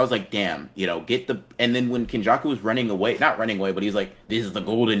assumed. I was like, damn, get the. And then when Kenjaku was running away, not running away, but he's like, this is the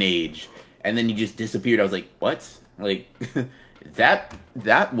golden age, and then he just disappeared. I was like, what? Like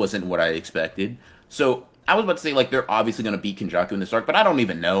that wasn't what I expected. So I was about to say, like, they're obviously going to beat Kenjaku in this arc, but I don't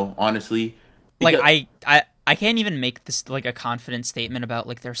even know, honestly. Like, I can't even make this, like, a confident statement about,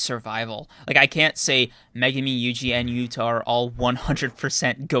 like, their survival. Like, I can't say Megumi, Yuji, and Yuta are all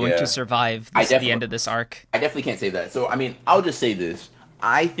 100% going to survive the end of this arc. I definitely can't say that. So, I mean, I'll just say this.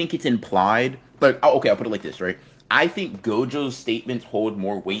 I think it's implied, but, okay, I'll put it like this, right? I think Gojo's statements hold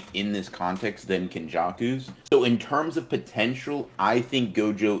more weight in this context than Kenjaku's. So in terms of potential, I think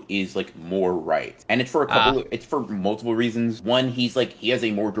Gojo is like more right. And it's for it's for multiple reasons. One, he has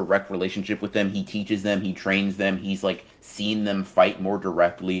a more direct relationship with them. He teaches them, he trains them, he's like seen them fight more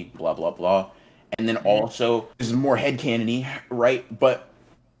directly, blah blah blah. And then also, this is more headcanon-y, right? But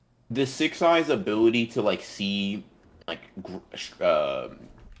the Six Eyes' ability to like see like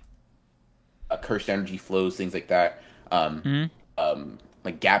cursed energy flows, things like that,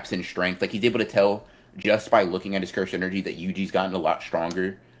 like gaps in strength. Like he's able to tell just by looking at his cursed energy that Yuji's gotten a lot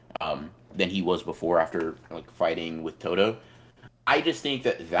stronger than he was before after like fighting with Todo. I just think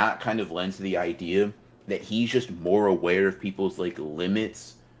that kind of lends to the idea that he's just more aware of people's like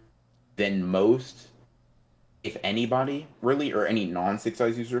limits than most, if anybody, really, or any non-Six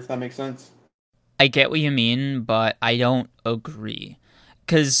Eyes user, if that makes sense. I get what you mean, but I don't agree.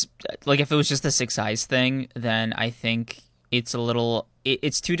 Because, like, if it was just a Six Eyes thing, then I think it's a little...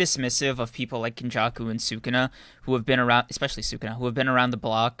 It's too dismissive of people like Kenjaku and Sukuna, who have been around... Especially Sukuna, who have been around the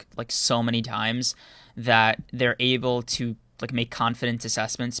block, like, so many times, that they're able to, like, make confident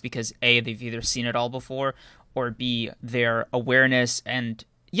assessments because, A, they've either seen it all before, or B, their awareness and...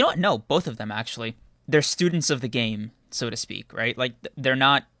 You know what? No, both of them, actually. They're students of the game, so to speak, right? Like, they're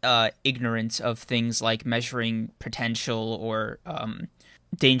not ignorant of things like measuring potential or...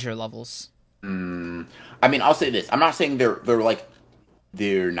 danger levels. I mean, I'll say this. I'm not saying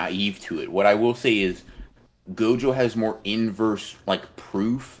they're naive to it. What I will say is Gojo has more inverse like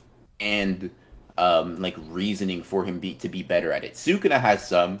proof and like reasoning for him to be better at it. Sukuna has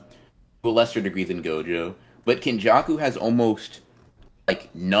some to a lesser degree than Gojo, but Kenjaku has almost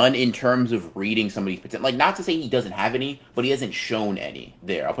like none in terms of reading somebody's potential. Like, not to say he doesn't have any, but he hasn't shown any.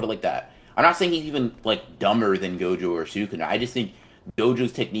 There, I'll put it like that. I'm not saying he's even like dumber than Gojo or Sukuna. I just think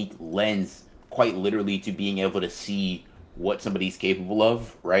Gojo's technique lends quite literally to being able to see what somebody's capable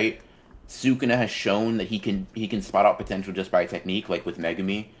of, right? Sukuna has shown that he can spot out potential just by technique, like with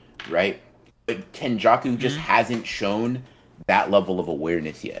Megumi, right? But Kenjaku just hasn't shown that level of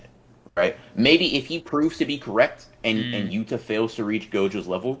awareness yet, right? Maybe if he proves to be correct and Yuta fails to reach Gojo's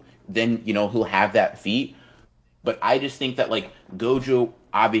level, then he'll have that feat. But I just think that like Gojo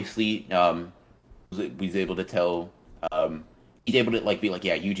obviously was able to tell. He's able to like be like,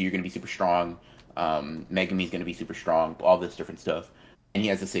 yeah, Yuji, you're gonna be super strong. Megumi's gonna be super strong. All this different stuff, and he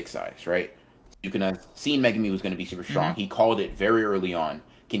has the Six Eyes, right? You can have seen Megumi was gonna be super strong. He called it very early on.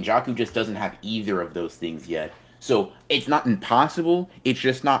 Kenjaku just doesn't have either of those things yet, so it's not impossible. It's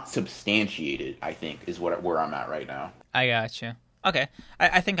just not substantiated. I think is where I'm at right now. I gotcha. Okay,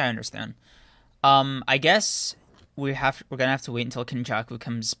 I think I understand. I guess we're gonna have to wait until Kenjaku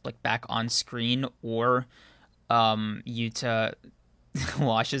comes like back on screen or. Yuta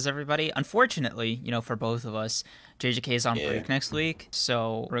washes everybody. Unfortunately, for both of us, JJK is on break next week,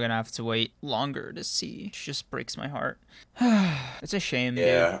 so we're gonna have to wait longer to see. It just breaks my heart. It's a shame.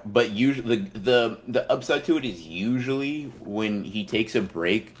 Yeah, dude. but usually the upside to it is usually when he takes a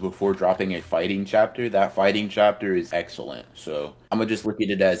break before dropping a fighting chapter. That fighting chapter is excellent. So I'm gonna just look at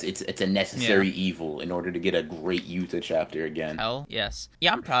it as it's a necessary evil in order to get a great Yuta chapter again. Hell yes.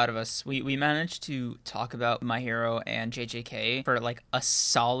 Yeah, I'm proud of us. We managed to talk about My Hero and JJK for like a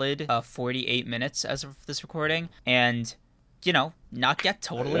solid 48 minutes as of this recording, and not get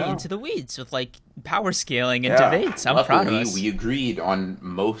totally into the weeds with like power scaling and Yeah. debates. I'm proud of Luckily, us. we agreed on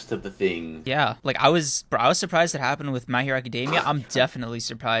most of the things. Yeah, like I was surprised it happened with My Hero Academia. I'm definitely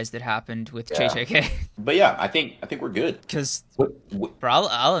surprised it happened with Yeah. JJK. But yeah, I think we're good. Because, What bro,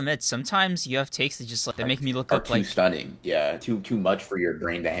 I'll admit, sometimes you have takes that just like they make me look are up too like, stunning. Yeah, too much for your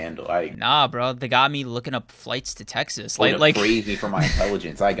brain to handle. I nah, bro, they got me looking up flights to Texas. want to Like, praise me for my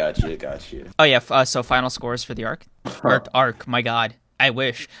intelligence. I got you. Got you. oh yeah. So final scores for the arc, or arc. My God, I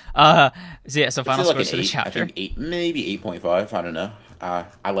wish. So yeah. So I'd final say like an scores for the 8. I chapter. think 8, maybe 8.5. I don't know.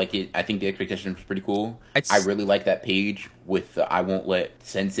 I like it. I think the expectation is pretty cool. I It's really like that page with the "I won't let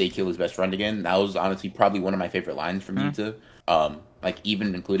Sensei kill his best friend again." That was honestly probably one of my favorite lines from Yuta. Like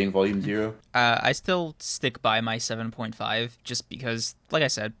even including Volume 0. I still stick by my 7.5 just because, like I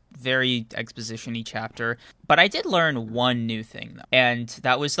said, very exposition-y chapter. But I did learn one new thing though, and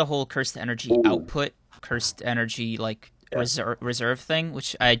that was the whole cursed energy Ooh. output, cursed energy like Yeah. reserve thing,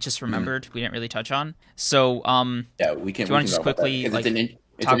 which I just remembered we didn't really touch on. So Yeah, we can. do you want We to can just talk about that, quickly 'cause like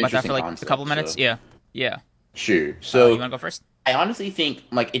it's talk an about that interesting for like a concept. couple minutes? So Yeah, yeah. sure. You So want to go first? I honestly think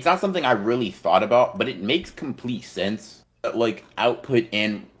like it's not something I really thought about, but it makes complete sense that like output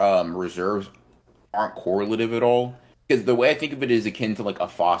and reserves aren't correlative at all. Because the way I think of it is akin to like a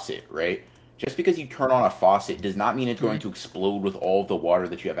faucet, right? Just because you turn on a faucet does not mean it's going Mhm. to explode with all of the water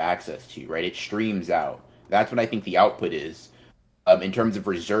that you have access to, right? It streams out. That's what I think the output is. In terms of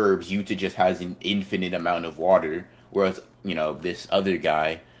reserves, Yuta just has an infinite amount of water, whereas this other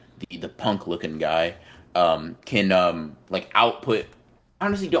guy, the punk looking guy, can like output.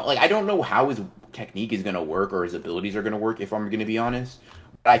 Honestly, don't like I don't know how his technique is gonna work or his abilities are gonna work. If I'm gonna be honest,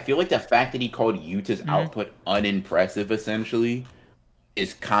 but I feel like the fact that he called Yuta's Mhm. output unimpressive essentially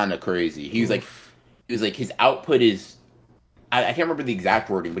is kind of crazy. Oof. He was like his output is I can't remember the exact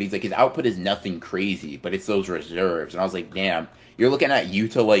wording, but he's like his output is nothing crazy, but it's those reserves. And I was like, damn, you're looking at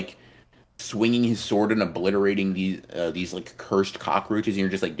Yuta like swinging his sword and obliterating these like cursed cockroaches, and you're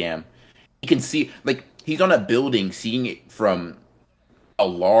just like, damn. You can see like he's on a building, seeing it from a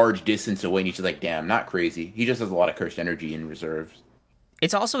large distance away, and he's just like, damn, not crazy. He just has a lot of cursed energy in reserves.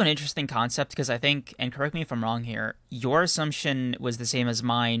 It's also an interesting concept because I think, and correct me if I'm wrong here, your assumption was the same as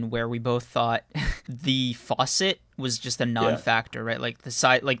mine, where we both thought the faucet was just a Yeah, non-factor, right? Like the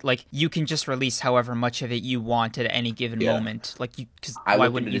side, like you can just release however much of it you want at any given yeah. moment. Like you, because I why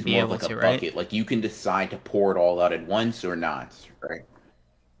look at wouldn't it you as be more of able like a to, right? bucket. Like you can decide to pour it all out at once or not, right?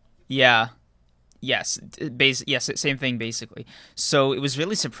 Yeah. Yes, yes, same thing basically. So it was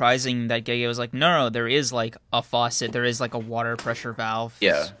really surprising that Gege was like, no, no, there is like a faucet, there is like a water pressure valve.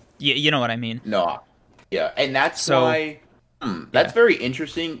 Yeah. You know what I mean. No. Yeah, and that's So why that's yeah, very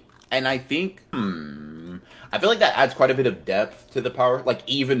interesting. And I think I feel like that adds quite a bit of depth to the power, like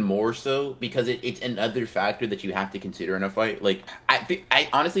even more so because it's another factor that you have to consider in a fight. Like I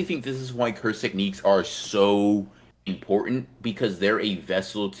honestly think this is why curse techniques are so important because they're a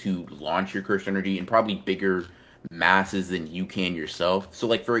vessel to launch your cursed energy in probably bigger masses than you can yourself. So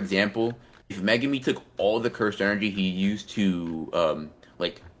like for example, if Megami took all the cursed energy he used to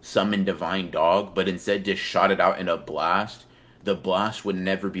like summon Divine Dog, but instead just shot it out in a blast, the blast would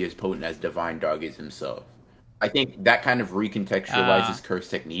never be as potent as Divine Dog is himself. I think that kind of uh, recontextualizes curse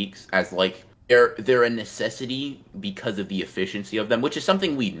techniques as like they're a necessity because of the efficiency of them, which is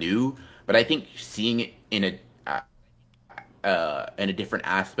something we knew, but I think seeing it in a different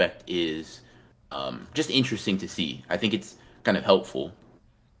aspect is just interesting to see. I think it's kind of helpful.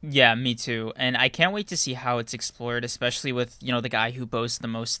 yeah, me too. And I can't wait to see how it's explored, especially with, the guy who boasts the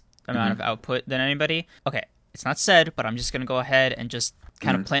most amount of Hmm. output than anybody. Okay, it's not said, but I'm just going to go ahead and just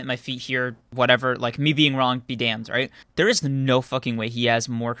kind of Hmm. plant my feet here, whatever, like me being wrong, be damned, right? There is no fucking way he has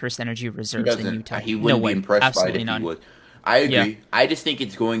more cursed energy He reserves than doesn't. Utah. He No wouldn't be way. impressed by it Absolutely if he none. would. I Yeah. agree. I just think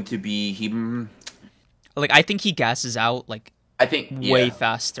it's going to be he. Like I think he gasses out like I think way yeah.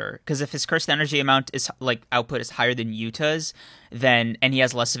 faster because if his cursed energy amount is like output is higher than Utah's, then and he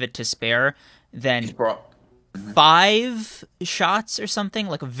has less of it to spare, He's then pro- 5 shots or something,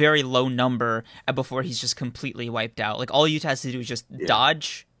 like a very low number, before he's just completely wiped out. Like all Utah has to do is just yeah.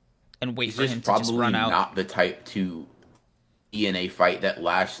 dodge and wait He's for him just to just probably run out. not the type to be in a fight that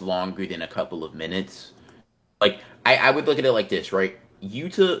lasts longer than a couple of minutes. Like I would look at it like this, right?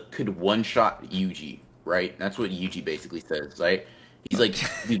 Yuta could one shot Yuji, right? That's what Yuji basically says, right? He's like,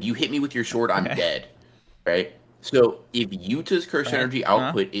 dude, you hit me with your sword, I'm Okay, dead, right? So if Yuta's curse right? energy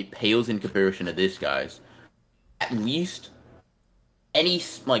Huh? output it pales in comparison to this guy's, at least any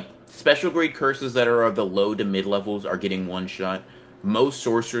like special grade curses that are of the low to mid levels are getting one shot. Most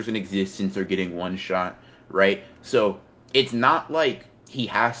sorcerers in existence are getting one shot, right? So it's not like he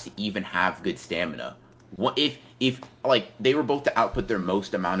has to even have good stamina. if like they were both to output their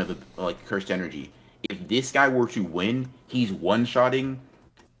most amount of like cursed energy, if this guy were to win, he's one-shotting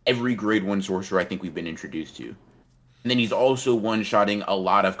every grade 1 sorcerer I think we've been introduced to. And then he's also one-shotting a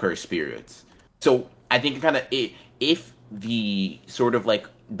lot of cursed spirits. So I think kind of if the sort of like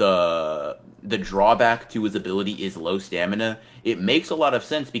the drawback to his ability is low stamina, it makes a lot of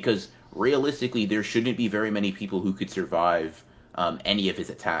sense because realistically there shouldn't be very many people who could survive any of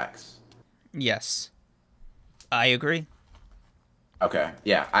his attacks. Yes, I agree. Okay,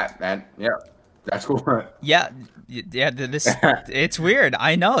 yeah, yeah, that's cool. Yeah, yeah. This it's weird.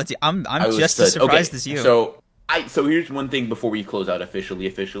 I know. I'm just as okay, surprised as you. So here's one thing before we close out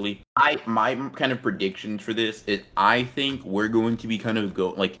officially. My kind of predictions for this is I think we're going to be kind of go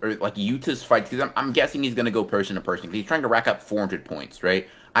like Yuta's fights because I'm guessing he's going to go person to person. He's trying to rack up 400 points, right?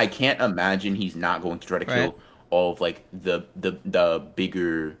 I can't imagine he's not going to try to kill all of like the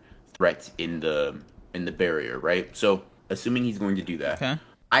bigger threats in the barrier, right? So assuming he's going to do that, Okay.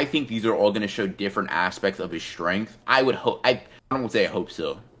 I think these are all going to show different aspects of his strength. I would hope. I don't say I hope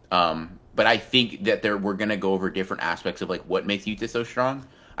so. But I think that we're going to go over different aspects of like what makes Yuta so strong.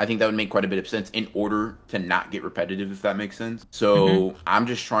 I think that would make quite a bit of sense in order to not get repetitive, if that makes sense. So I'm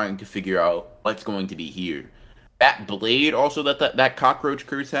just trying to figure out what's going to be here. That blade also that cockroach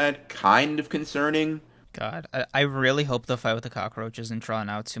curse had, kind of concerning. God, I really hope the fight with the cockroach isn't drawn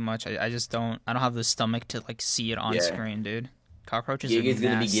out too much. I just don't. I don't have the stomach to like see it on screen, dude. Cockroaches are Giga's nasty.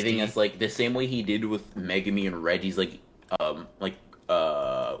 gonna be giving us like the same way he did with Megami and Reggie's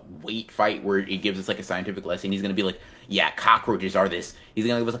weight fight where he gives us like a scientific lesson. He's gonna be like, yeah, cockroaches are this. He's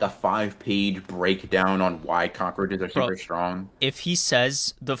gonna give us like a 5-page breakdown on why cockroaches are super strong. If he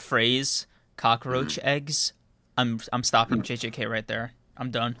says the phrase "cockroach eggs," I'm stopping JJK right there. I'm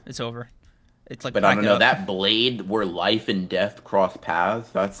done. It's over. It's like. But I don't know, that blade where life and death cross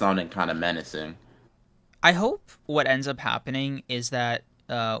paths. That sounded kind of menacing. I hope what ends up happening is that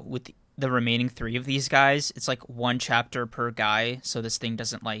with the remaining 3 of these guys, it's like 1 chapter per guy, so this thing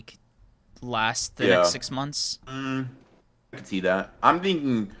doesn't like last the next 6 months. I can see that. I'm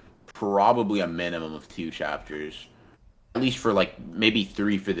thinking probably a minimum of 2 chapters, at least for like maybe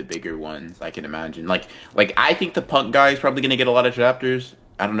 3 for the bigger ones. I can imagine. Like I think the punk guy is probably gonna get a lot of chapters.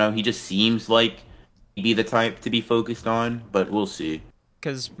 I don't know. He just seems like he'd be the type to be focused on, but we'll see.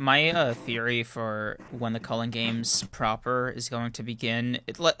 Because my theory for when the Cullen Games proper is going to begin,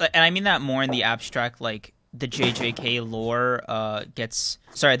 and I mean that more in the abstract, like the JJK lore the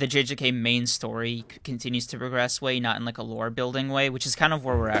JJK main story continues to progress way, not in like a lore building way, which is kind of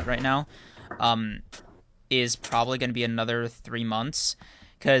where we're at right now, is probably going to be another 3 months,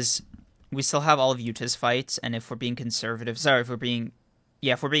 because we still have all of Yuta's fights, and if we're being super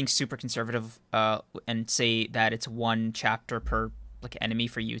conservative, and say that it's 1 chapter per like enemy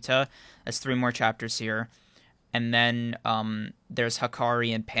for Yuta. That's 3 more chapters here. And then there's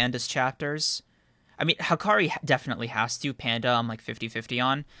Hakari and Panda's chapters. I mean, Hakari definitely has to. Panda, I'm like 50-50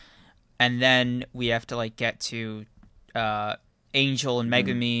 on. And then we have to like get to Angel and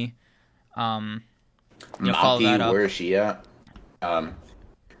Megami. Follow that up. Where is she at?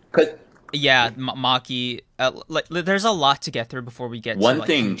 Maki. There's a lot to get through before we get one to, like,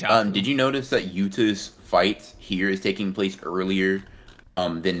 thing. Kenjaku. Did you notice that Yuta's fight here is taking place earlier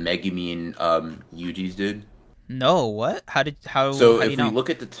than Megami and Yuji's did? No, what? How do we you know?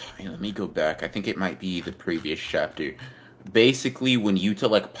 look at the time, let me go back. I think it might be the previous chapter. Basically, when Yuta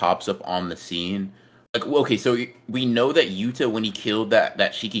like pops up on the scene, like okay, so we know that Yuta when he killed that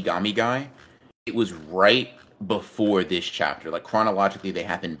Shikigami guy, it was right before this chapter. Like chronologically, they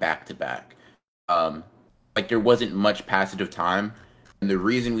happened back to back. Like there wasn't much passage of time, and the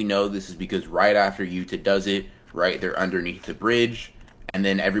reason we know this is because right after Yuta does it, right, they're underneath the bridge, and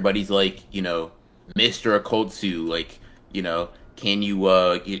then everybody's like, you know, Mr. Okkotsu, like, you know, can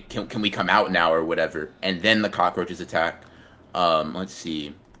we come out now or whatever? And then the cockroaches attack. Let's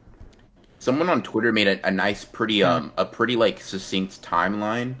see. Someone on Twitter made a nice, pretty like succinct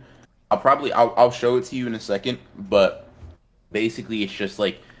timeline. I'll show it to you in a second, but basically it's just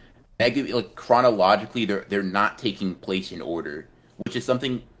like chronologically they're not taking place in order, which is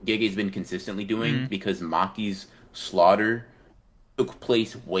something Gege's been consistently doing because Maki's slaughter took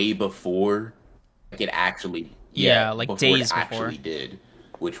place way before it actually days actually before did,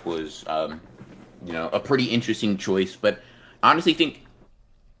 which was a pretty interesting choice. But I honestly think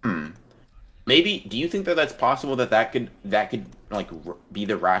maybe, do you think that that's possible that could like be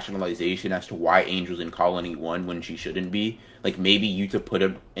the rationalization as to why Angel's in Colony 1 when she shouldn't be? Like maybe Yuta put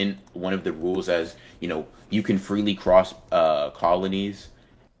him in one of the rules as, you know, you can freely cross colonies,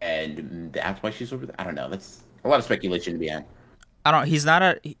 and that's why she's over there. I don't know. That's a lot of speculation to be had. I don't. He's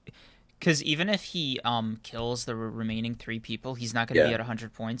not Because even if he kills the remaining three people, he's not going to be Yeah, at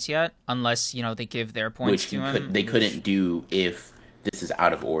 100 points yet, unless they give their points which to him. they couldn't Which, do if this is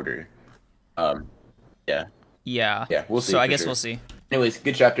out of order. Um, yeah, yeah. yeah, we'll see So I for guess sure. we'll see. Anyways,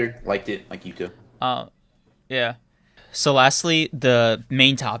 good chapter. Liked it. Like you too. Uh, yeah. So lastly, the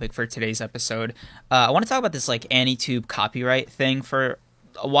main topic for today's episode, I want to talk about this like AniTube copyright thing for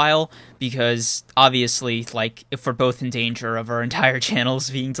a while because obviously, like, if we're both in danger of our entire channels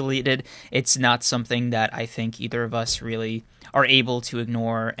being deleted, it's not something that I think either of us really are able to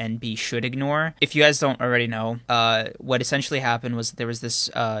ignore and should ignore. If you guys don't already know, what essentially happened was there was this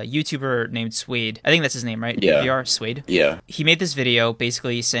YouTuber named Suede. I think that's his name, right? Yeah, VR Suede. yeah, He made this video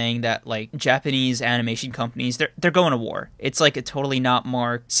basically saying that like Japanese animation companies they're going to war. It's like a totally not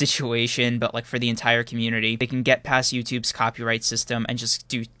marked situation, but like for the entire community, they can get past YouTube's copyright system and just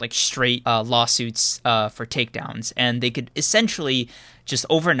do like straight lawsuits for takedowns, and they could essentially just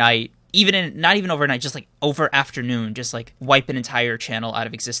overnight, not even overnight, just like over afternoon, just like wipe an entire channel out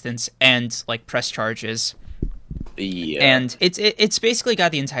of existence and like press charges. yeah. And it's basically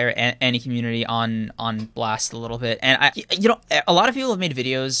got the entire Annie community on blast a little bit. And a lot of people have made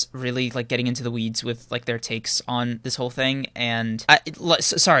videos really like getting into the weeds with like their takes on this whole thing. And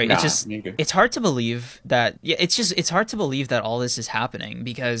sorry, Nah, it's just you're good. it's hard to believe that. Yeah, it's hard to believe that all this is happening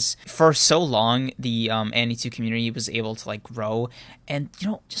because for so long the Annie 2 community was able to like grow. And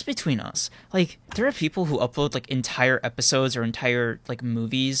just between us, like there are people who upload like entire episodes or entire like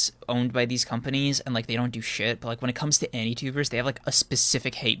movies owned by these companies, and like they don't do shit. But like when it comes to AniTubers, they have like a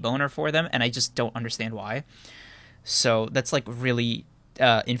specific hate boner for them, and I just don't understand why. So that's like really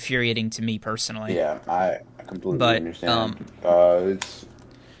infuriating to me personally. Yeah, I completely But understand. It's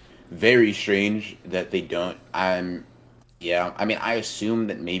very strange that they don't. Yeah, I mean, I assume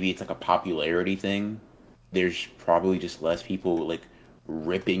that maybe it's like a popularity thing. There's probably just less people like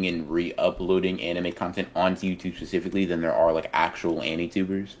ripping and re-uploading anime content onto YouTube specifically than there are like actual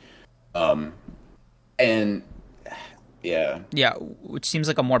AniTubers. Um, and yeah, yeah, which seems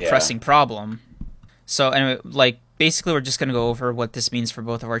like a more yeah, pressing problem. So anyway, like basically, we're just gonna go over what this means for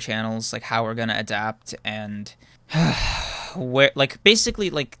both of our channels, like how we're gonna adapt and where, like basically,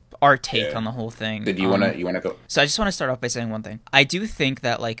 like our take yeah. on the whole thing. So do you wanna go? So I just want to start off by saying one thing. I do think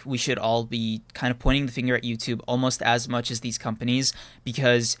that like we should all be kind of pointing the finger at YouTube almost as much as these companies,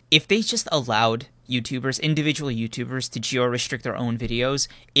 because if they just allowed individual YouTubers to geo restrict their own videos,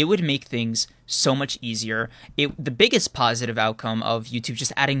 it would make things so much easier. The biggest positive outcome of YouTube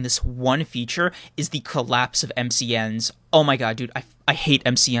just adding this one feature is the collapse of MCNs. Oh my god, dude, I hate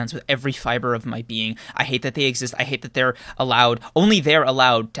MCNs with every fiber of my being. I hate that they exist. I hate that they're allowed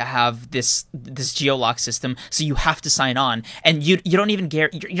to have this geolock system, so you have to sign on, and you're not even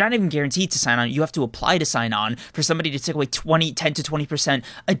guaranteed to sign on. You have to apply to sign on for somebody to take away 10 to 20%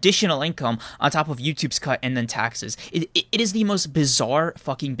 additional income on top of YouTube's cut and then taxes. It is the most bizarre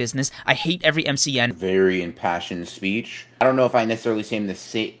fucking business. I hate every MCN. Very impassioned speech. I don't know if I necessarily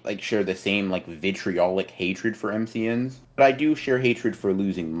share the same like vitriolic hatred for MCNs, but I do share hatred for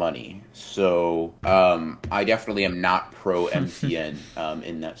losing money. So I definitely am not pro MCN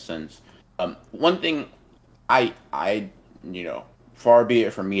in that sense. One thing I far be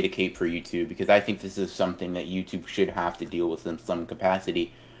it from me to cape for YouTube, because I think this is something that YouTube should have to deal with in some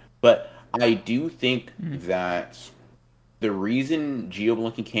capacity. But I do think that the reason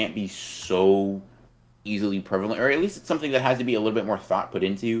geo-blocking can't be so easily prevalent, or at least it's something that has to be a little bit more thought put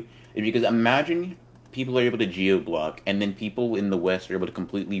into, is because imagine people are able to geo-block, and then people in the West are able to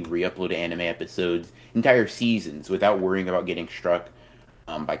completely re-upload anime episodes, entire seasons, without worrying about getting struck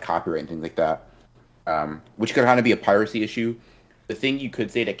by copyright and things like that, which could kind of be a piracy issue. The thing you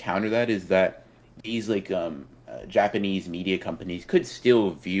could say to counter that is that these Japanese media companies could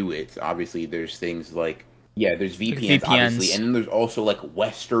still view it. Obviously, there's things like there's VPNs, obviously, and then there's also like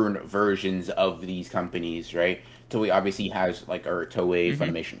Western versions of these companies, right? Toei obviously has or Toei,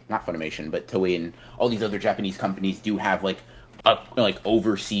 Funimation, not Funimation, but Toei and all these other Japanese companies do have like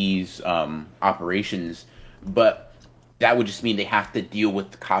overseas operations, but that would just mean they have to deal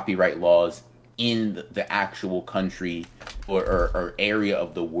with the copyright laws in the actual country or area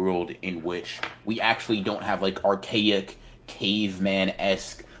of the world in which we actually don't have like archaic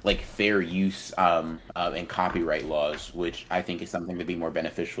caveman-esque like fair use and copyright laws, which I think is something to be more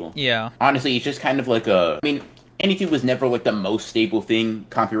beneficial. Yeah. Honestly, it's just kind of like anything was never like the most stable thing.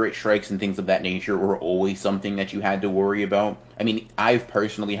 Copyright strikes and things of that nature were always something that you had to worry about. I mean, I've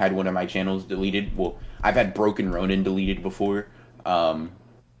personally had one of my channels deleted. Well, I've had Broken Ronin deleted before.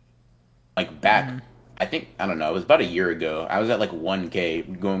 Back, I think, I don't know, it was about a year ago. I was at like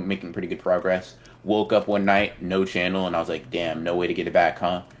 1K, making pretty good progress. Woke up one night, no channel, and I was like, damn, no way to get it back,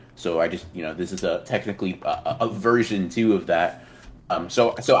 huh? So I just, this is a technically a version 2 of that.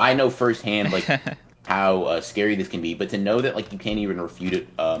 So I know firsthand like how scary this can be, but to know that like you can't even refute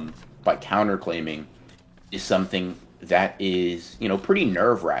it by counterclaiming is something that is, pretty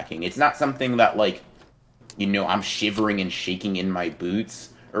nerve wracking. It's not something that like, I'm shivering and shaking in my boots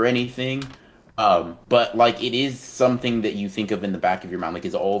or anything. But like it is something that you think of in the back of your mind, like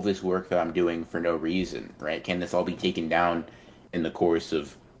is all this work that I'm doing for no reason, right? Can this all be taken down in the course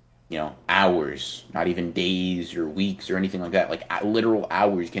of, hours, not even days or weeks or anything like that? Like literal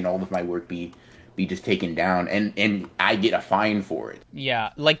hours, can all of my work be just taken down and I get a fine for it?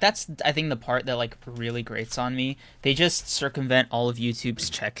 Yeah, like that's I think the part that like really grates on me. They just circumvent all of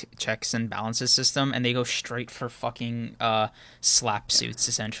YouTube's checks and balances system, and they go straight for fucking slap suits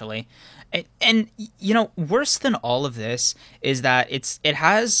essentially. And worse than all of this is that it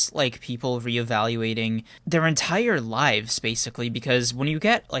has like people reevaluating their entire lives basically, because when you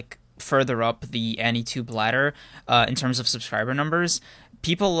get like further up the AniTube ladder in terms of subscriber numbers,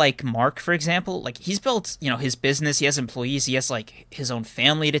 people like Mark, for example, like he's built, his business, he has employees, he has like his own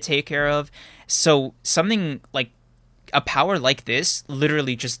family to take care of. So something like a power like this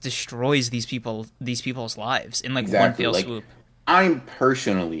literally just destroys these people's lives in like one Exactly. fell Like swoop. I'm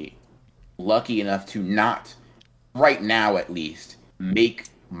personally lucky enough to not, right now at least, make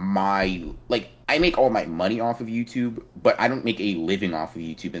my, like, I make all my money off of YouTube, but I don't make a living off of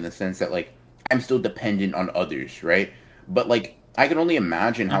YouTube in the sense that like I'm still dependent on others, right? But like I can only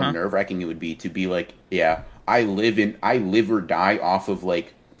imagine how Uh-huh. nerve wracking it would be to be like, yeah, I live or die off of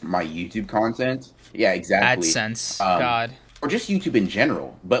like my YouTube content. Yeah, exactly. AdSense. Um, God. or just YouTube in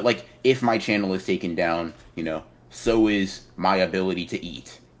general. But like if my channel is taken down, so is my ability to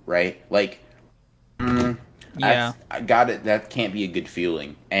eat, right? Like Yeah. I got it. That can't be a good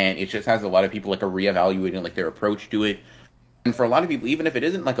feeling, and it just has a lot of people like are reevaluating like their approach to it. And for a lot of people, even if it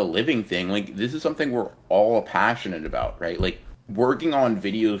isn't like a living thing, like this is something we're all passionate about, right? Like working on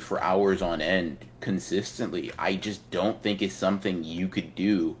videos for hours on end consistently, I just don't think is something you could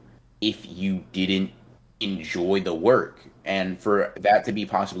do if you didn't enjoy the work. And for that to be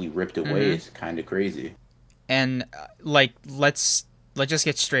possibly ripped away Mm-hmm. is kind of crazy. And like let's just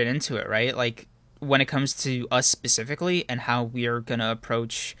get straight into it, right? Like when it comes to us specifically and how we are gonna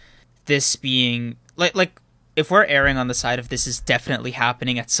approach this being like if we're erring on the side of this is definitely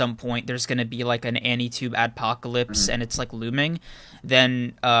happening at some point, there's gonna be like an AniTube apocalypse Mhm. and it's like looming,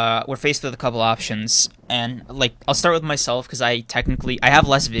 then we're faced with a couple options. And like I'll start with myself because I have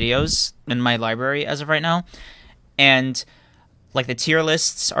less videos in my library as of right now, and like the tier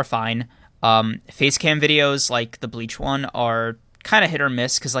lists are fine. Face cam videos like the Bleach one are kind of hit or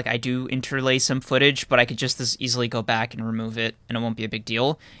miss because like I do interlay some footage, but I could just as easily go back and remove it, and it won't be a big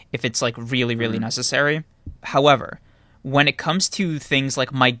deal if it's like really really Mhm. necessary. However, when it comes to things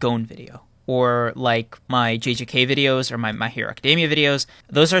like my Gon video or like my JJK videos or my Hero Academia videos,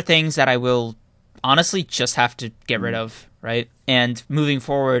 those are things that I will honestly just have to get rid Mhm. of, right? And moving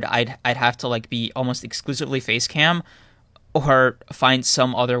forward, I'd have to like be almost exclusively face cam or find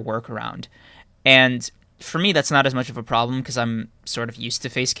some other workaround. And for me, that's not as much of a problem because I'm sort of used to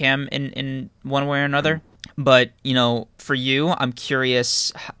face cam in one way or another. But for you, I'm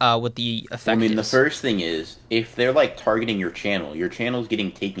curious what the Well, I effect mean, the is. first thing is if they're like targeting your channel's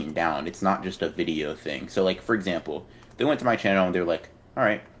getting taken down. It's not just a video thing. So, like for example, they went to my channel and they're like, "All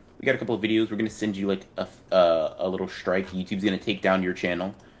right, we got a couple of videos. We're gonna send you like a little strike. YouTube's gonna take down your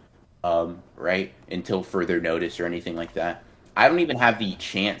channel, right, until further notice or anything like that." I don't even have the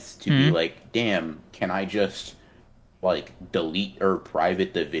chance to be Hmm. like, "Damn, can I just like delete or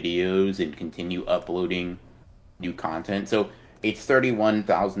private the videos and continue uploading new content?" So it's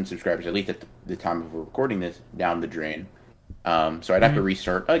 31,000 subscribers, at least at the time of recording this, down the drain. So I'd have to Hmm.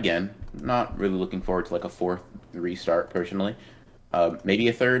 restart again. Not really looking forward to like a fourth restart personally. Maybe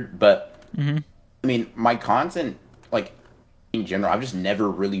a third, but Hmm. I mean, my content, like in general, I've just never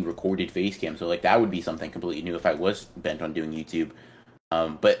really recorded Facecam, so like that would be something completely new if I was bent on doing YouTube.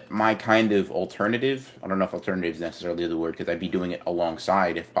 But my kind of alternative, I don't know if alternative is necessarily the word because I'd be doing it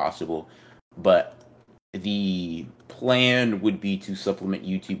alongside if possible, but the plan would be to supplement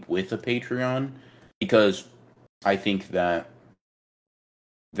YouTube with a Patreon because I think that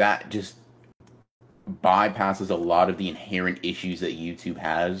just bypasses a lot of the inherent issues that YouTube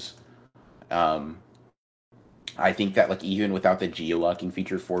has. Um, I think that like even without the geo-locking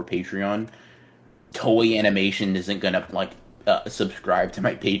feature for Patreon, Toei Animation isn't gonna like subscribe to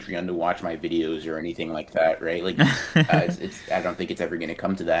my Patreon to watch my videos or anything like that, right? Like, it's I don't think it's ever gonna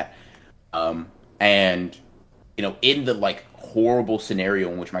come to that. And in the like horrible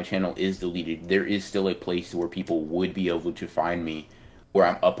scenario in which my channel is deleted, there is still a place where people would be able to find me where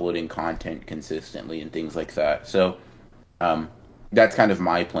I'm uploading content consistently and things like that. So um, that's kind of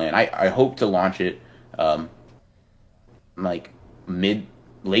my plan. I hope to launch it um, like mid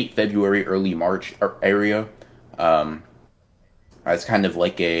late February, early March area, um, as kind of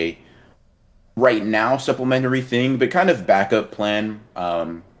like a right now supplementary thing, but kind of backup plan.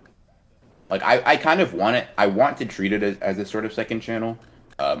 Like I kind of want it. I want to treat it as a sort of second channel.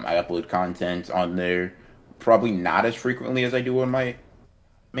 I upload content on there, probably not as frequently as I do on my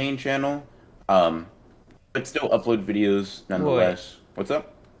main channel, um, but still upload videos Wait, nonetheless. What's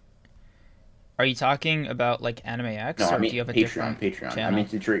up? are you talking about like Anime No, X, I or do mean you have a Patreon. different Patreon. channel? I mean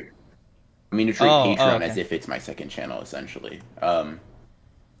to treat Oh, oh, Patreon as okay. if it's my second channel, essentially.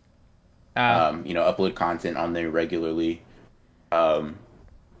 Uh, Upload content on there regularly. Um,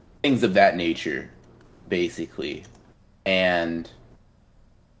 Things of that nature, basically. And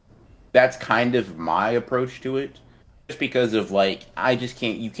that's kind of my approach to it. Just because of like, I just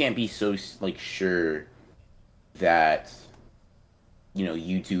can't, you can't be so like sure that,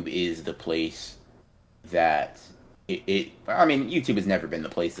 YouTube is the place that I mean, YouTube has never been the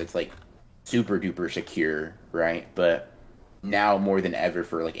place that's like super duper secure, right? But now more than ever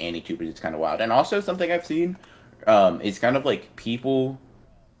for like anti-tubers, it's kind of wild. And also something I've seen, is kind of like people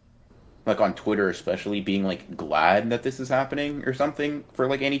like on Twitter especially being like glad that this is happening or something for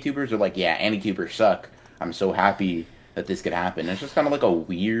like anti-tubers or like, yeah, anti-tubers suck. I'm so happy that this could happen. It's just kind of like a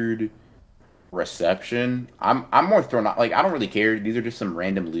weird reception. I'm more thrown out. Like I don't really care. These are just some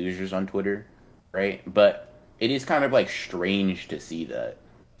random losers on Twitter, right? But it is kind of like strange to see that.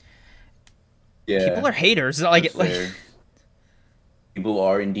 People Yeah, are haters. that's Like fair. People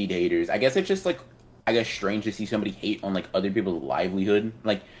are indeed haters. I guess it's just like I guess strange to see somebody hate on like other people's livelihood.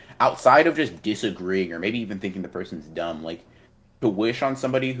 Like outside of just disagreeing or maybe even thinking the person's dumb, like to wish on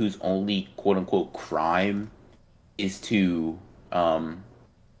somebody whose only quote unquote crime is to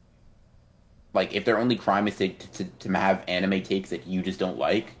like if their only crime is to have anime takes that you just don't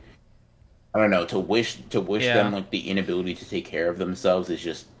like. I don't know, to wish them yeah. like the inability to take care of themselves is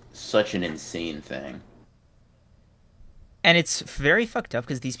just such an insane thing. And it's very fucked up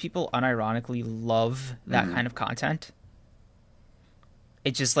because these people unironically love that Hmm. kind of content.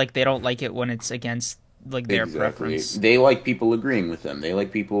 It's just like they don't like it when it's against like their Exactly. preference. They like people agreeing with them. They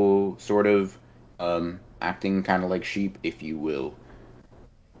like people sort of acting kind of like sheep, if you will.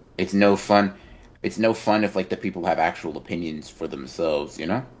 It's no fun. It's no fun if like the people have actual opinions for themselves, you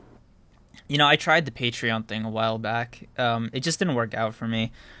know? I tried the Patreon thing a while back. It just didn't work out for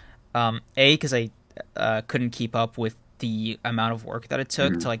me. A, because I couldn't keep up with the amount of work that it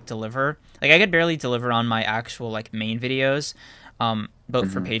took to Hmm. like deliver. Like I could barely deliver on my actual like main videos. But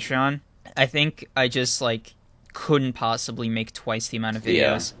for Hmm. Patreon, I think I just like couldn't possibly make twice the amount of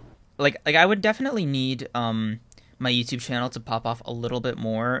Yeah. videos. Like I would definitely need my YouTube channel to pop off a little bit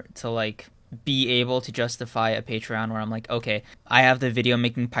more to like be able to justify a Patreon where I'm like, okay, I have the video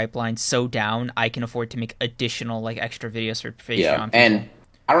making pipeline so down, I can afford to make additional like extra videos for Yeah. Patreon people. And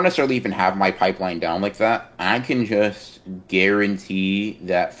I don't necessarily even have my pipeline down like that. I can just guarantee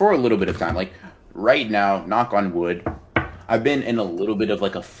that for a little bit of time, like right now, knock on wood, I've been in a little bit of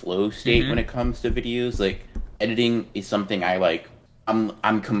like a flow state when Mm-hmm. it comes to videos. Like editing is something I like.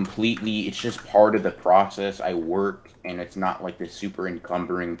 I'm completely. It's just part of the process. I work, and it's not like this super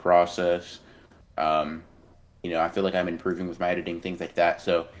encumbering process. Um, I feel like I'm improving with my editing, things like that.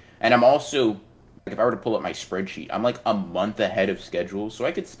 So, and I'm also like, if I were to pull up my spreadsheet, I'm like a month ahead of schedule, so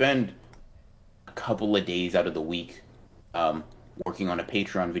I could spend a couple of days out of the week um, working on a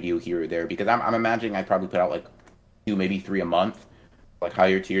Patreon video here or there because I'm imagining I probably put out like two, maybe three a month, like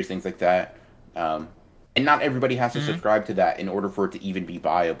higher tiers, things like that. Um, and not everybody has to Mm-hmm. subscribe to that in order for it to even be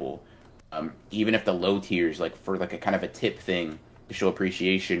viable. Even if the low tiers, like for like a kind of a tip thing to show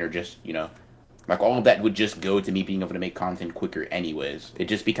appreciation or just, like all of that would just go to me being able to make content quicker anyways. It'd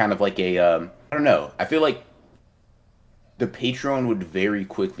just be kind of like a, I don't know. I feel like the Patreon would very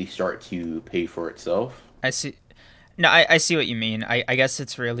quickly start to pay for itself. I see. No, I see what you mean. I guess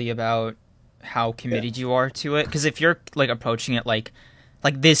it's really about how Yeah. committed you are to it. Because if you're like approaching it like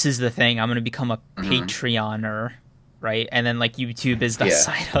this is the thing, I'm gonna become a Hmm. Patreoner, right? And then like YouTube is the Yeah.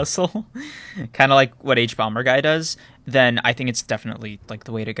 side hustle, kind of like what H Bomber guy does. Then I think it's definitely like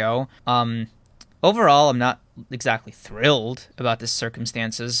the way to go. Overall, I'm not exactly thrilled about the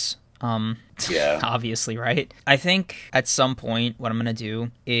circumstances. Um, Yeah. obviously, right? I think at some point, what I'm gonna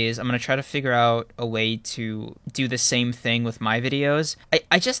do is I'm gonna try to figure out a way to do the same thing with my videos.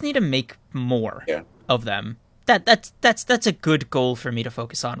 I just need to make more Yeah. of them. That's a good goal for me to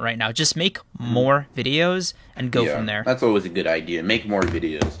focus on right now. Just make Mhm. more videos and go Yeah. from there. That's always a good idea. Make more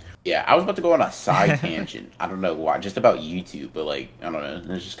videos. Yeah, I was about to go on a side tangent. I don't know why, just about YouTube, but like I don't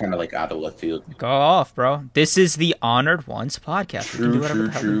know, it's just kind of like out of left field. Go off, bro. This is the Honored Ones podcast. We can do True, whatever true,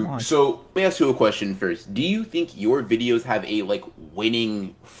 the hell we true. want. So let me ask you a question first. Do you think your videos have a like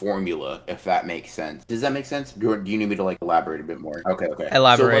winning formula, if that makes sense? Does that make sense? Or do you need me to like elaborate a bit more? Okay, okay.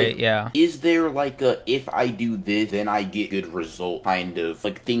 Elaborate, So like, yeah. is there like a if I do this, then I get good result kind of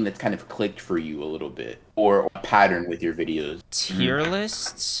like thing that's kind of clicked for you a little bit? Or a pattern with your videos? Tier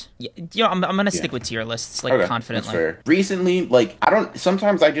lists? Yeah, you know, I'm gonna stick with tier lists, like Okay, confidently. that's fair. Recently, like I don't.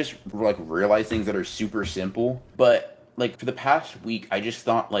 Sometimes I just like realize things that are super simple, but like for the past week, I just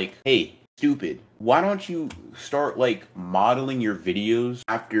thought like, hey, stupid, why don't you start like modeling your videos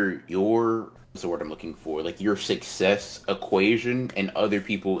after your what's the word I'm looking for? Like your success equation and other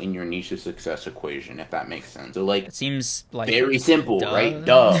people in your niche's success equation, if that makes sense. So like It seems like very simple, duh. right?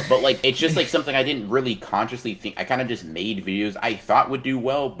 Duh. But like it's just like something I didn't really consciously think. I kind of just made videos I thought would do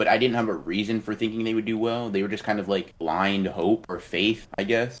well, but I didn't have a reason for thinking they would do well. They were just kind of like blind hope or faith, I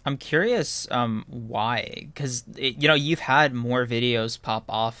guess. I'm curious, why? Because you know you've had more videos pop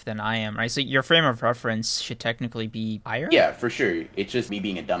off than I am, right? So your frame of reference should technically be higher. Yeah, for sure. It's just me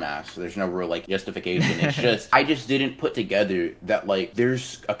being a dumbass. So there's no real like justification. It's just I just didn't put together that like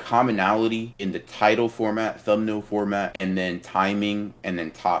there's a commonality in the title format, thumbnail format, and then timing and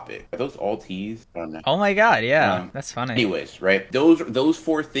then topic. Are those all T's? I don't know. Oh my god, yeah, Um, that's funny. Anyways, right? Those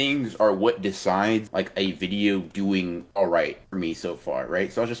four things are what decides like a video doing all right for me so far,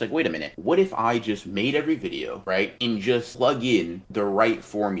 right? So I was just like, wait a minute, what if I just made every video, right, and just plug in the right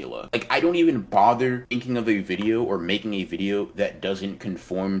formula? Like I don't even bother thinking of a video or making a video that doesn't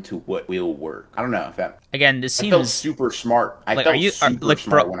conform to what will work. I don't know if that. Again, this I felt seems super smart. I like felt are you super like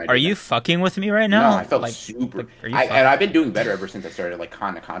smart bro? when I did Are you that. fucking with me right now? No, I felt like, super. Like, are you And I've been doing better ever since I started like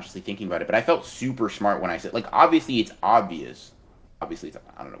kind of consciously thinking about it. But I felt super smart when I said like obviously it's obvious. Obviously it's,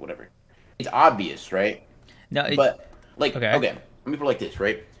 I don't know, whatever. It's obvious, right? No, But like okay. okay, let me put it like this,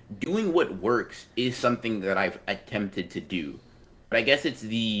 right? Doing what works is something that I've attempted to do, but I guess it's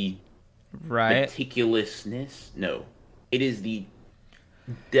the right. meticulousness. No, it is the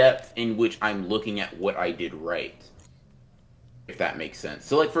depth in which I'm looking at what I did right. If that makes sense.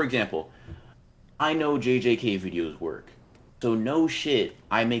 So like for example, I know JJK videos work. So no shit,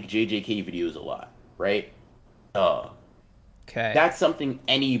 I make JJK videos a lot, right? Okay. That's something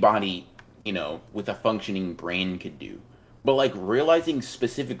anybody, you know, with a functioning brain could do. But like realizing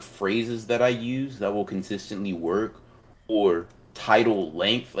specific phrases that I use that will consistently work, or title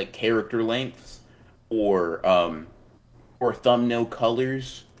length, like character lengths, or thumbnail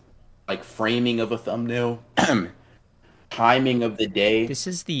colors, like framing of a thumbnail, timing of the day, This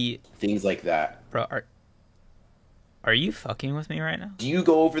is the things like that. bro. Are you fucking with me right now? Do you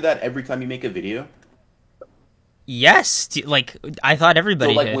go over that every time you make a video? Yes. Like I thought So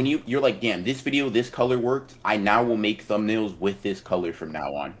everybody like did. when you're like, damn, this video, this color worked. I now will make thumbnails with this color from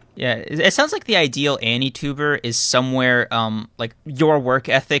now on. Yeah, it sounds like the ideal Annie-tuber is somewhere like your work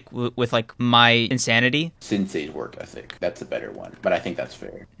ethic with like my insanity. Sensei's work ethic. That's a better one, but I think that's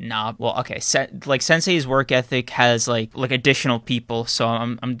fair. Nah, well, okay. Like Sensei's work ethic has like additional people, so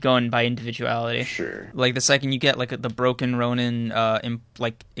I'm going by individuality. Sure. Like the second you get like the Broken Ronin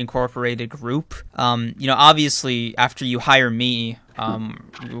like incorporated group, you know, obviously after you hire me,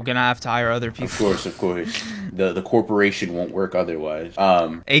 we're gonna have to hire other people. Of course. The corporation won't work otherwise.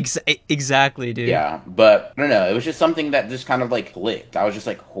 Exactly, dude. Yeah, but I don't know. It was just something that just kind of like clicked. I was just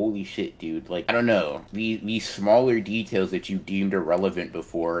like, holy shit, dude. Like, I don't know. These smaller details that you deemed irrelevant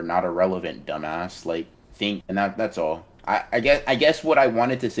before are not irrelevant, dumbass. Like, think, and that's all. I guess what I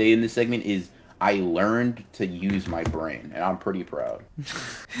wanted to say in this segment is I learned to use my brain, and I'm pretty proud.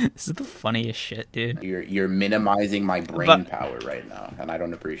 This is the funniest shit, dude. You're minimizing my brain But- power right now, and I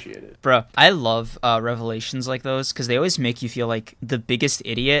don't appreciate it. Bro, I love revelations like those because they always make you feel like the biggest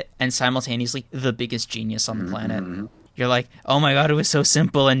idiot and simultaneously the biggest genius on the planet. You're like, oh my god, it was so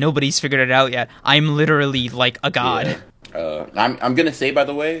simple and nobody's figured it out yet. I'm literally like a god. Yeah. I'm gonna say, by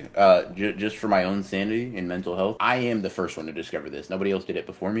the way, just for my own sanity and mental health, I am the first one to discover this. Nobody else did it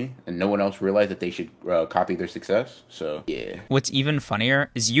before me, and no one else realized that they should copy their success. So yeah. What's even funnier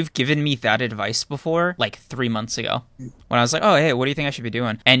is you've given me that advice before, like 3 months ago, when I was like, oh, hey, what do you think I should be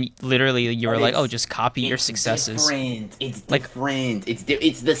doing? And literally you were like, oh, just copy your successes. Different. It's Like- different.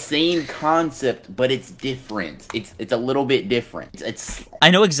 It's the same concept, but it's different. It's a little bit different. It's I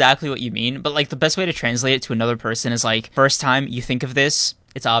know exactly what you mean, but like the best way to translate it to another person is like, first time you think of this,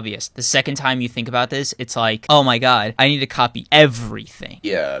 It's obvious. The second time you think about this, it's like, oh my god, I need to copy everything.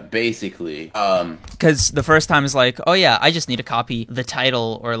 Yeah, basically. Because the first time is like, oh yeah, I just need to copy the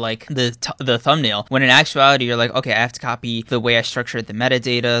title or like the thumbnail. When in actuality, you're like, okay, I have to copy the way I structured the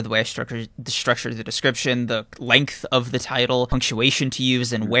metadata, the way I structured the description, the length of the title, punctuation to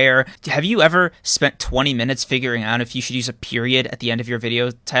use, and where. Have you ever spent 20 minutes figuring out if you should use a period at the end of your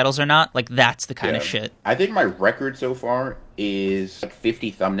video titles or not? Like, that's the kind of shit. I think my record so far is like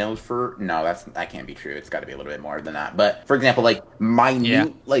 50 thumbnails for that can't be true. It's got to be a little bit more than that. But for example, like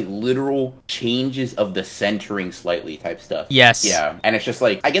minute like literal changes of the centering slightly type stuff. Yes. Yeah. And it's just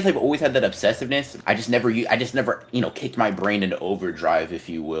like, I guess I've always had that obsessiveness. I just never kicked my brain into overdrive, if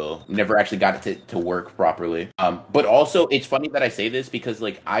you will. Never actually got it to work properly. But also it's funny that I say this because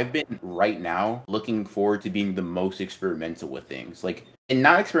like I've been right now looking forward to being the most experimental with things. Like, and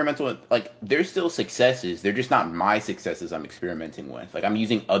not experimental, like, there's still successes. They're just not my successes I'm experimenting with. Like, I'm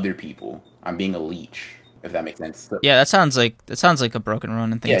using other people. I'm being a leech, if that makes sense. So, yeah, that sounds like a Broken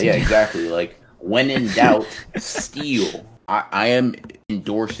Ronin thing. Yeah, exactly. Like, when in doubt, steal. I am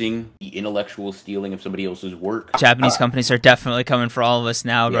endorsing the intellectual stealing of somebody else's work. Japanese companies are definitely coming for all of us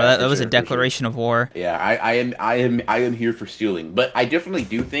now, bro. That was a declaration of war. Yeah, I am here for stealing, but I definitely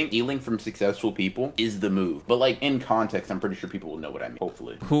do think stealing from successful people is the move. But like in context, I'm pretty sure people will know what I mean.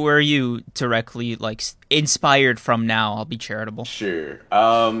 Hopefully. Who are you directly like inspired from now? I'll be charitable. Sure.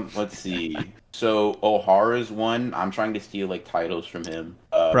 Let's see. So Ohara's one. I'm trying to steal like titles from him.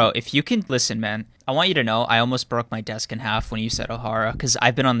 Bro, if you can listen, man, I want you to know I almost broke my desk in half when you said Ohara because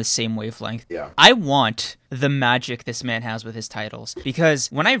I've been on the same wavelength. Yeah. I want the magic this man has with his titles because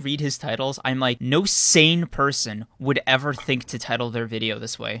when I read his titles, I'm like, no sane person would ever think to title their video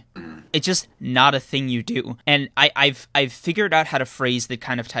this way. It's just not a thing you do. And I've figured out how to phrase the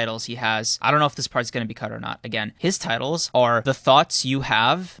kind of titles he has. I don't know if this part's going to be cut or not. Again, his titles are the thoughts you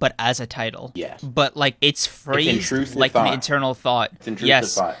have, but as a title. Yes. But like it's phrased like an internal thought. It's intrusive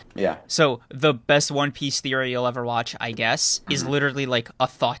thought. Yeah. So the best One Piece theory you'll ever watch, I guess, is literally like a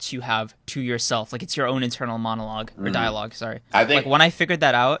thought you have to yourself. Like it's your own internal monologue or dialogue. Sorry. I think like when I figured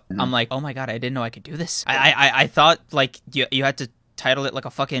that out, I'm like, oh my god, I didn't know I could do this. I thought like you had to title it like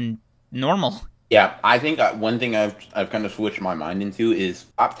a fucking normal. Yeah, I think one thing I've kind of switched my mind into is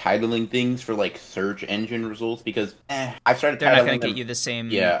stop titling things for like search engine results because I've started. They're not going to get you the same.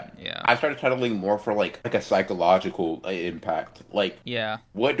 Yeah. I've started titling more for like a psychological impact. Like, yeah,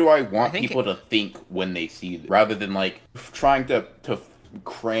 what do I want people to think when they see this, rather than like trying to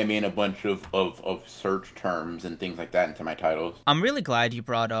cram in a bunch of search terms and things like that into my titles. I'm really glad you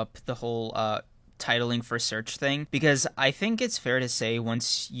brought up the whole titling for search thing because I think it's fair to say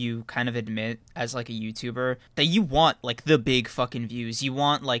once you kind of admit as like a YouTuber that you want like the big fucking views, you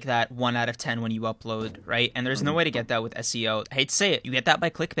want like that 1 out of 10 when you upload, right? And there's no way to get that with SEO. I hate to say it, you get that by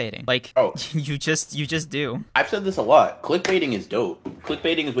clickbaiting. Like you just do. I've said this a lot. Clickbaiting is dope.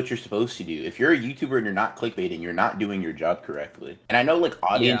 Clickbaiting is what you're supposed to do. If you're a YouTuber and you're not clickbaiting, you're not doing your job correctly. And I know like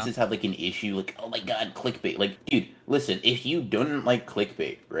audiences have like an issue like, oh my god, clickbait. Like, dude, listen, if you don't like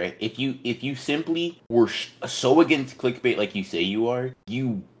clickbait, right? If you simply were so against clickbait like you say you are,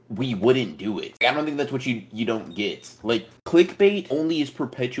 we wouldn't do it. I don't think that's what you don't get. Like, clickbait only is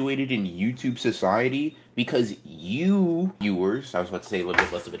perpetuated in YouTube society because you viewers, I was about to say a little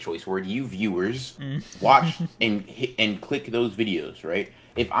bit less of a choice word, you viewers watch and click those videos, right?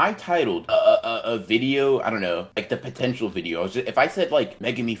 If I titled a video, I don't know, like the potential video, if I said like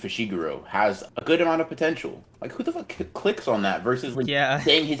Megumi Fushiguro has a good amount of potential, like who the fuck clicks on that versus like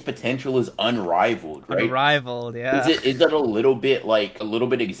saying his potential is unrivaled, right? Unrivaled, yeah. Is that a little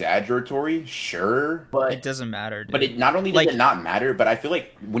bit exaggeratory? Sure, but it doesn't matter, dude. But it not only does it not matter, but I feel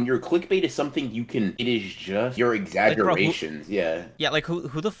like when your clickbait is something it is just your exaggerations. Yeah, like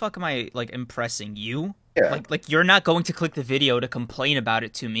who the fuck am I like impressing? You? Yeah. Like you're not going to click the video to complain about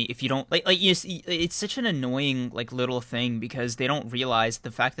it to me if you don't it's such an annoying like little thing because they don't realize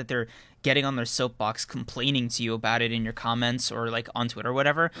the fact that they're getting on their soapbox complaining to you about it in your comments or like on Twitter or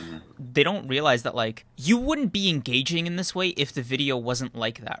whatever. They don't realize that like you wouldn't be engaging in this way if the video wasn't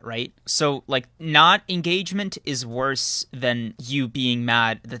like that, right? So like not engagement is worse than you being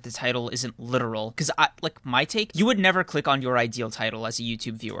mad that the title isn't literal because I like my take, you would never click on your ideal title as a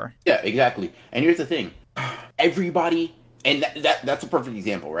YouTube viewer. Yeah, exactly. And here's the thing. Everybody, and that's a perfect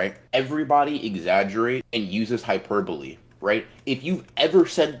example, right? Everybody exaggerates and uses hyperbole, right? If you've ever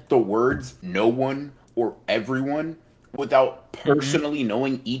said the words no one or everyone without personally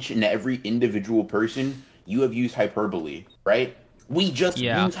knowing each and every individual person, you have used hyperbole, right? We just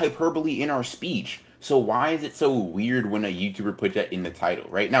use hyperbole in our speech. So why is it so weird when a YouTuber puts that in the title,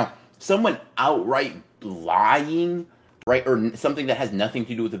 right? Now, someone outright lying right? Or something that has nothing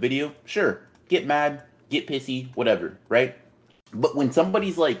to do with the video, sure, get mad, get pissy, whatever, right? But when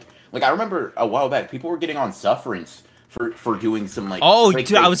somebody's like I remember a while back, people were getting on Sufferance for doing some like Oh,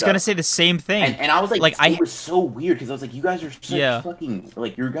 dude, I was gonna say the same thing. And I was like it was so weird because I was like, you guys are such fucking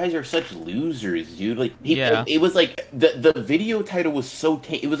like you guys are such losers, dude. Like it was like the video title was so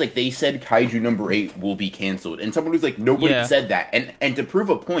it was like they said Kaiju number 8 will be canceled, and someone was like nobody said that, and to prove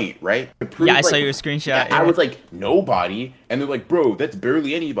a point, right? To prove, I saw your screenshot. I was like nobody, and they're like, bro, that's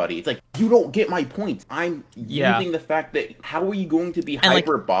barely anybody. It's like you don't get my point. I'm using the fact that how are you going to be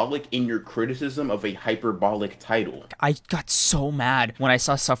hyperbolic in your criticism of a hyperbolic title? I got so mad when I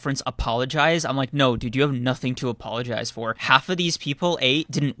saw Sufferance apologize. I'm like, no, dude, you have nothing to apologize for. Half of these people, A,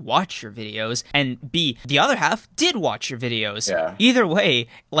 didn't watch your videos, and B, the other half did watch your videos. Yeah. Either way,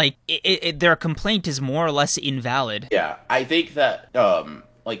 like, their complaint is more or less invalid. Yeah, I think that,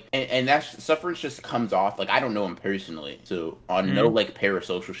 like, and that's, Sufferance just comes off, like, I don't know him personally, so on no, like,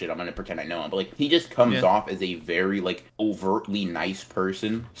 parasocial shit, I'm gonna pretend I know him, but, like, he just comes off as a very, like, overtly nice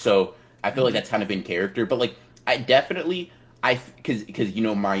person, so I feel like that's kind of in character, but, like, I definitely, because you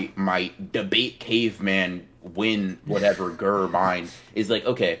know, my debate caveman win whatever grr mind is like,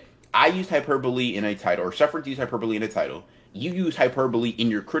 okay, I used hyperbole in a title, or Sufferance used hyperbole in a title, you use hyperbole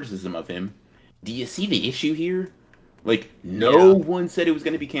in your criticism of him, do you see the issue here? Like, no one said it was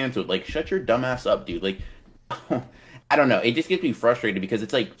going to be canceled. Like, shut your dumb ass up, dude. Like, I don't know. It just gets me frustrated because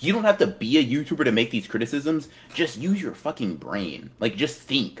it's like, you don't have to be a YouTuber to make these criticisms. Just use your fucking brain. Like, just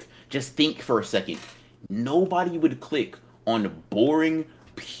think. Just think for a second. Nobody would click on boring,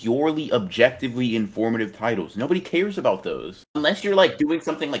 purely objectively informative titles. Nobody cares about those. Unless you're, like, doing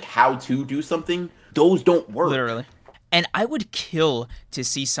something like how to do something, those don't work. Literally. And I would kill to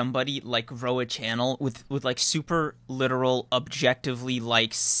see somebody, like, grow a channel with like, super literal, objectively,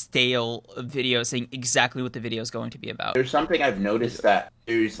 like, stale videos saying exactly what the video is going to be about. There's something I've noticed that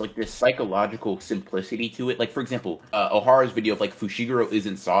there's, like, this psychological simplicity to it. Like, for example, Ohara's video of, like, Fushiguro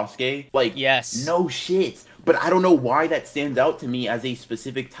isn't Sasuke. Like, yes. No shit. But I don't know why that stands out to me as a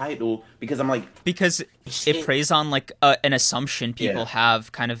specific title, because I'm like... Because it preys on, like, an assumption people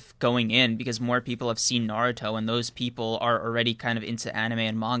have kind of going in, because more people have seen Naruto, and those people are already kind of into anime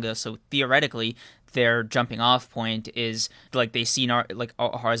and manga, so theoretically, their jumping off point is, like, they see like,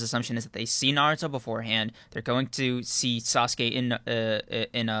 Ohara's assumption is that they see Naruto beforehand, they're going to see Sasuke in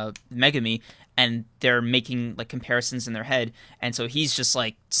Megumi, and they're making, like, comparisons in their head, and so he's just,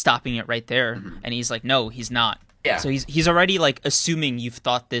 like, stopping it right there, and he's like, no, he's not. Yeah. So he's already, like, assuming you've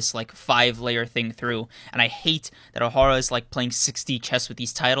thought this, like, 5-layer thing through, and I hate that Ohara is, like, playing 6D chess with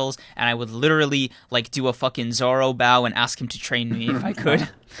these titles, and I would literally, like, do a fucking Zoro bow and ask him to train me if I could.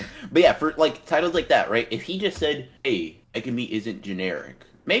 But yeah, for, like, titles like that, right, if he just said, hey, Megumi isn't generic,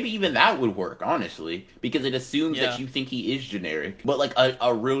 maybe even that would work, honestly, because it assumes that you think he is generic, but, like,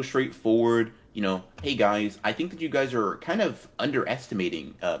 a real straightforward... You know, hey guys, I think that you guys are kind of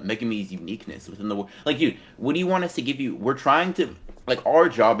underestimating Megumi's uniqueness within the world. Like, dude, what do you want us to give you? We're trying to, like, our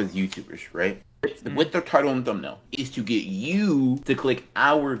job as YouTubers, right? With the title and thumbnail, is to get you to click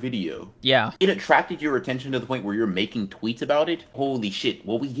our video. Yeah. It attracted your attention to the point where you're making tweets about it? Holy shit,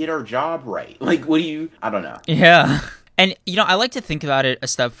 well, we did our job right. Like, what do you... I don't know. Yeah. And, you know, I like to think about it a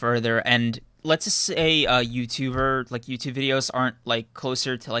step further, and... Let's just say YouTuber, like, YouTube videos aren't, like,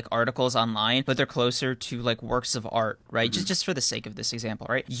 closer to, like, articles online, but they're closer to, like, works of art, right? Just for the sake of this example,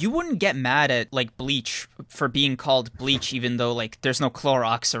 right? You wouldn't get mad at, like, Bleach for being called Bleach even though, like, there's no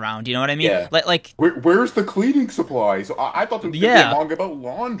Clorox around, you know what I mean? Yeah. Like where's the cleaning supplies? I thought there was gonna be a manga about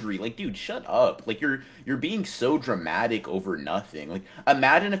laundry. Like, dude, shut up. Like, you're being so dramatic over nothing. Like,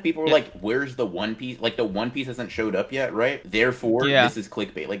 imagine if people were like, where's the One Piece? Like, the One Piece hasn't showed up yet, right? Therefore, this is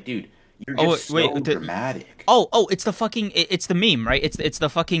clickbait. Like, dude... You're just so dramatic. It's the fucking, it's the meme, right? It's the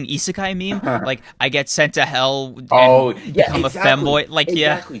fucking isekai meme. Like, I get sent to hell and become a femboy. Like,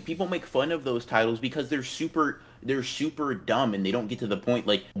 exactly. People make fun of those titles because they're super dumb and they don't get to the point.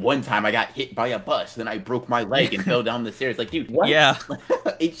 Like, one time I got hit by a bus, then I broke my leg and fell down the stairs. Like, dude, what? Yeah.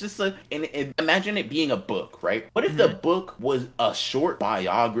 It's just and imagine it being a book, right? What if the book was a short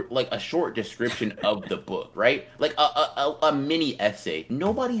biography, like a short description of the book, right? Like a mini essay.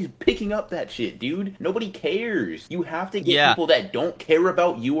 Nobody's picking up that shit, dude. Nobody cares. You have to get people that don't care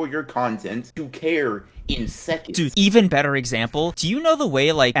about you or your content to care in seconds. Dude, even better example. Do you know the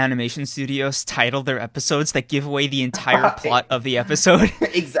way, like, animation studios title their episodes that give away the entire plot of the episode?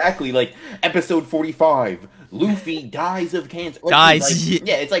 Exactly. Like, episode 45, Luffy dies of cancer. Dies.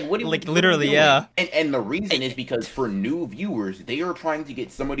 Yeah, it's like what are Like, what are we literally, doing? yeah. And the reason is because for new viewers, they are trying to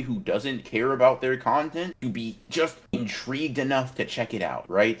get somebody who doesn't care about their content to be just intrigued enough to check it out,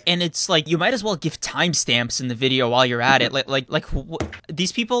 right? And it's like you might as well give timestamps in the video while you're at it.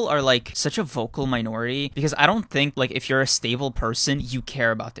 These people are like such a vocal minority because I don't think like if you're a stable person, you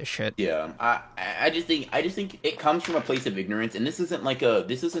care about this shit. Yeah, I just think it comes from a place of ignorance, and this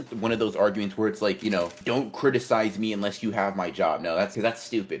isn't one of those arguments where it's like, don't criticize me unless you have my job. No, that's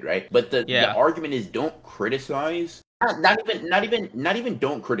stupid, right? But the argument is don't criticize. Not even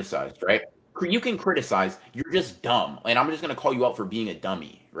don't criticize, right? You can criticize. You're just dumb, and I'm just gonna call you out for being a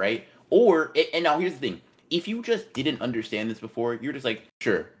dummy, right? And now here's the thing: if you just didn't understand this before, you're just like,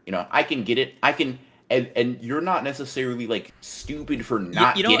 sure, I can get it. I can. And you're not necessarily like stupid for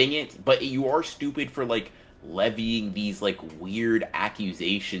not getting it, but you are stupid for like levying these like weird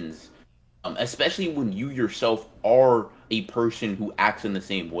accusations, especially when you yourself are a person who acts in the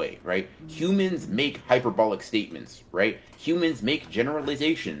same way, right? Humans make hyperbolic statements, right? Humans make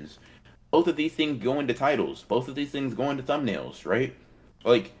generalizations. Both of these things go into titles. Both of these things go into thumbnails, right?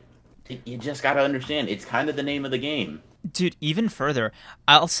 Like, you just gotta understand, it's kind of the name of the game. Dude, even further,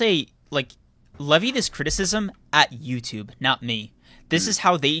 I'll say, like, levy this criticism at YouTube, not me. This is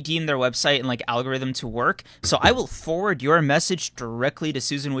how they deem their website and like algorithm to work. So I will forward your message directly to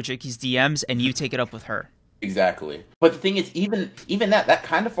Susan Wojcicki's DMs, and you take it up with her. Exactly. But the thing is, even that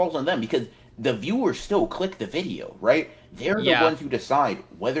kind of falls on them because the viewers still click the video, right? They're the ones who decide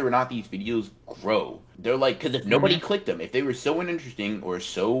whether or not these videos grow. They're like, because if nobody clicked them, if they were so uninteresting or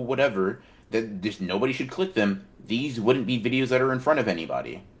so whatever that just nobody should click them, these wouldn't be videos that are in front of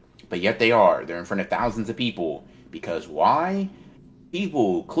anybody. But yet they are. They're in front of thousands of people. Because why?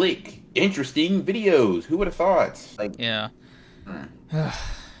 People click interesting videos. Who would have thought? Like, yeah. Yeah,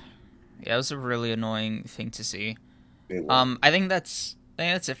 it was a really annoying thing to see. I think that's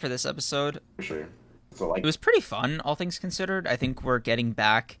it for this episode. For sure. So like, it was pretty fun, all things considered. I think we're getting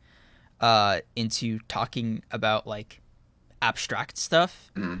back into talking about like abstract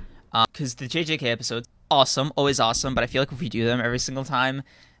stuff. Because the JJK episode's awesome, always awesome. But I feel like if we do them every single time,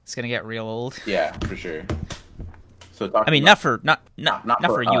 it's gonna get real old. Yeah, for sure. So I mean, not for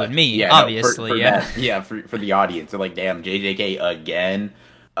you and me, obviously. For the audience. So like, damn, JJK again.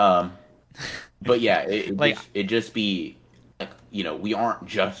 But yeah, it just be like, we aren't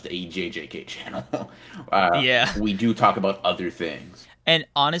just a JJK channel. We do talk about other things. And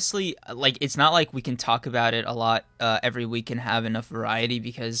honestly, like, it's not like we can talk about it a lot every week and have enough variety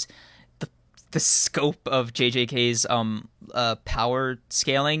because the scope of JJK's power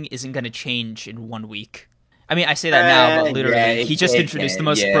scaling isn't going to change in 1 week. I mean, I say that now, but literally, he just introduced the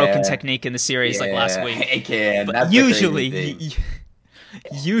most broken technique in the series like last week. It can. But that's usually.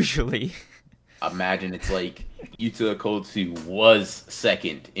 Imagine it's like Yuta Okkotsu was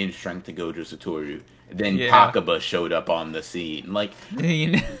second in strength to Gojo Satoru. Then Takaba showed up on the scene. Like,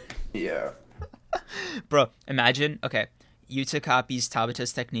 yeah. Bro, imagine, okay, Yuta copies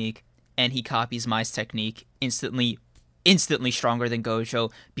Tabata's technique, and he copies Mai's technique, instantly stronger than Gojo,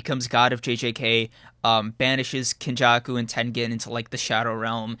 becomes god of JJK, banishes Kenjaku and Tengen into, like, the Shadow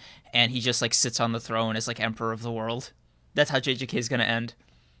Realm, and he just, like, sits on the throne as, like, Emperor of the World. That's how JJK is gonna end.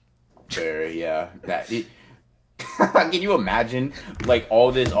 Sure, yeah. Can you imagine, like,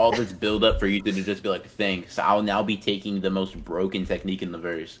 all this build up for you to just be like, thanks, I'll now be taking the most broken technique in the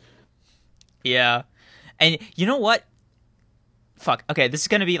verse. Yeah. And you know what? Fuck. Okay, this is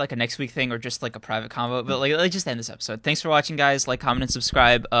gonna be like a next week thing or just like a private convo, but like, let's just end this episode. Thanks for watching, guys. Like, comment, and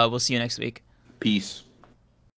subscribe. We'll see you next week. Peace.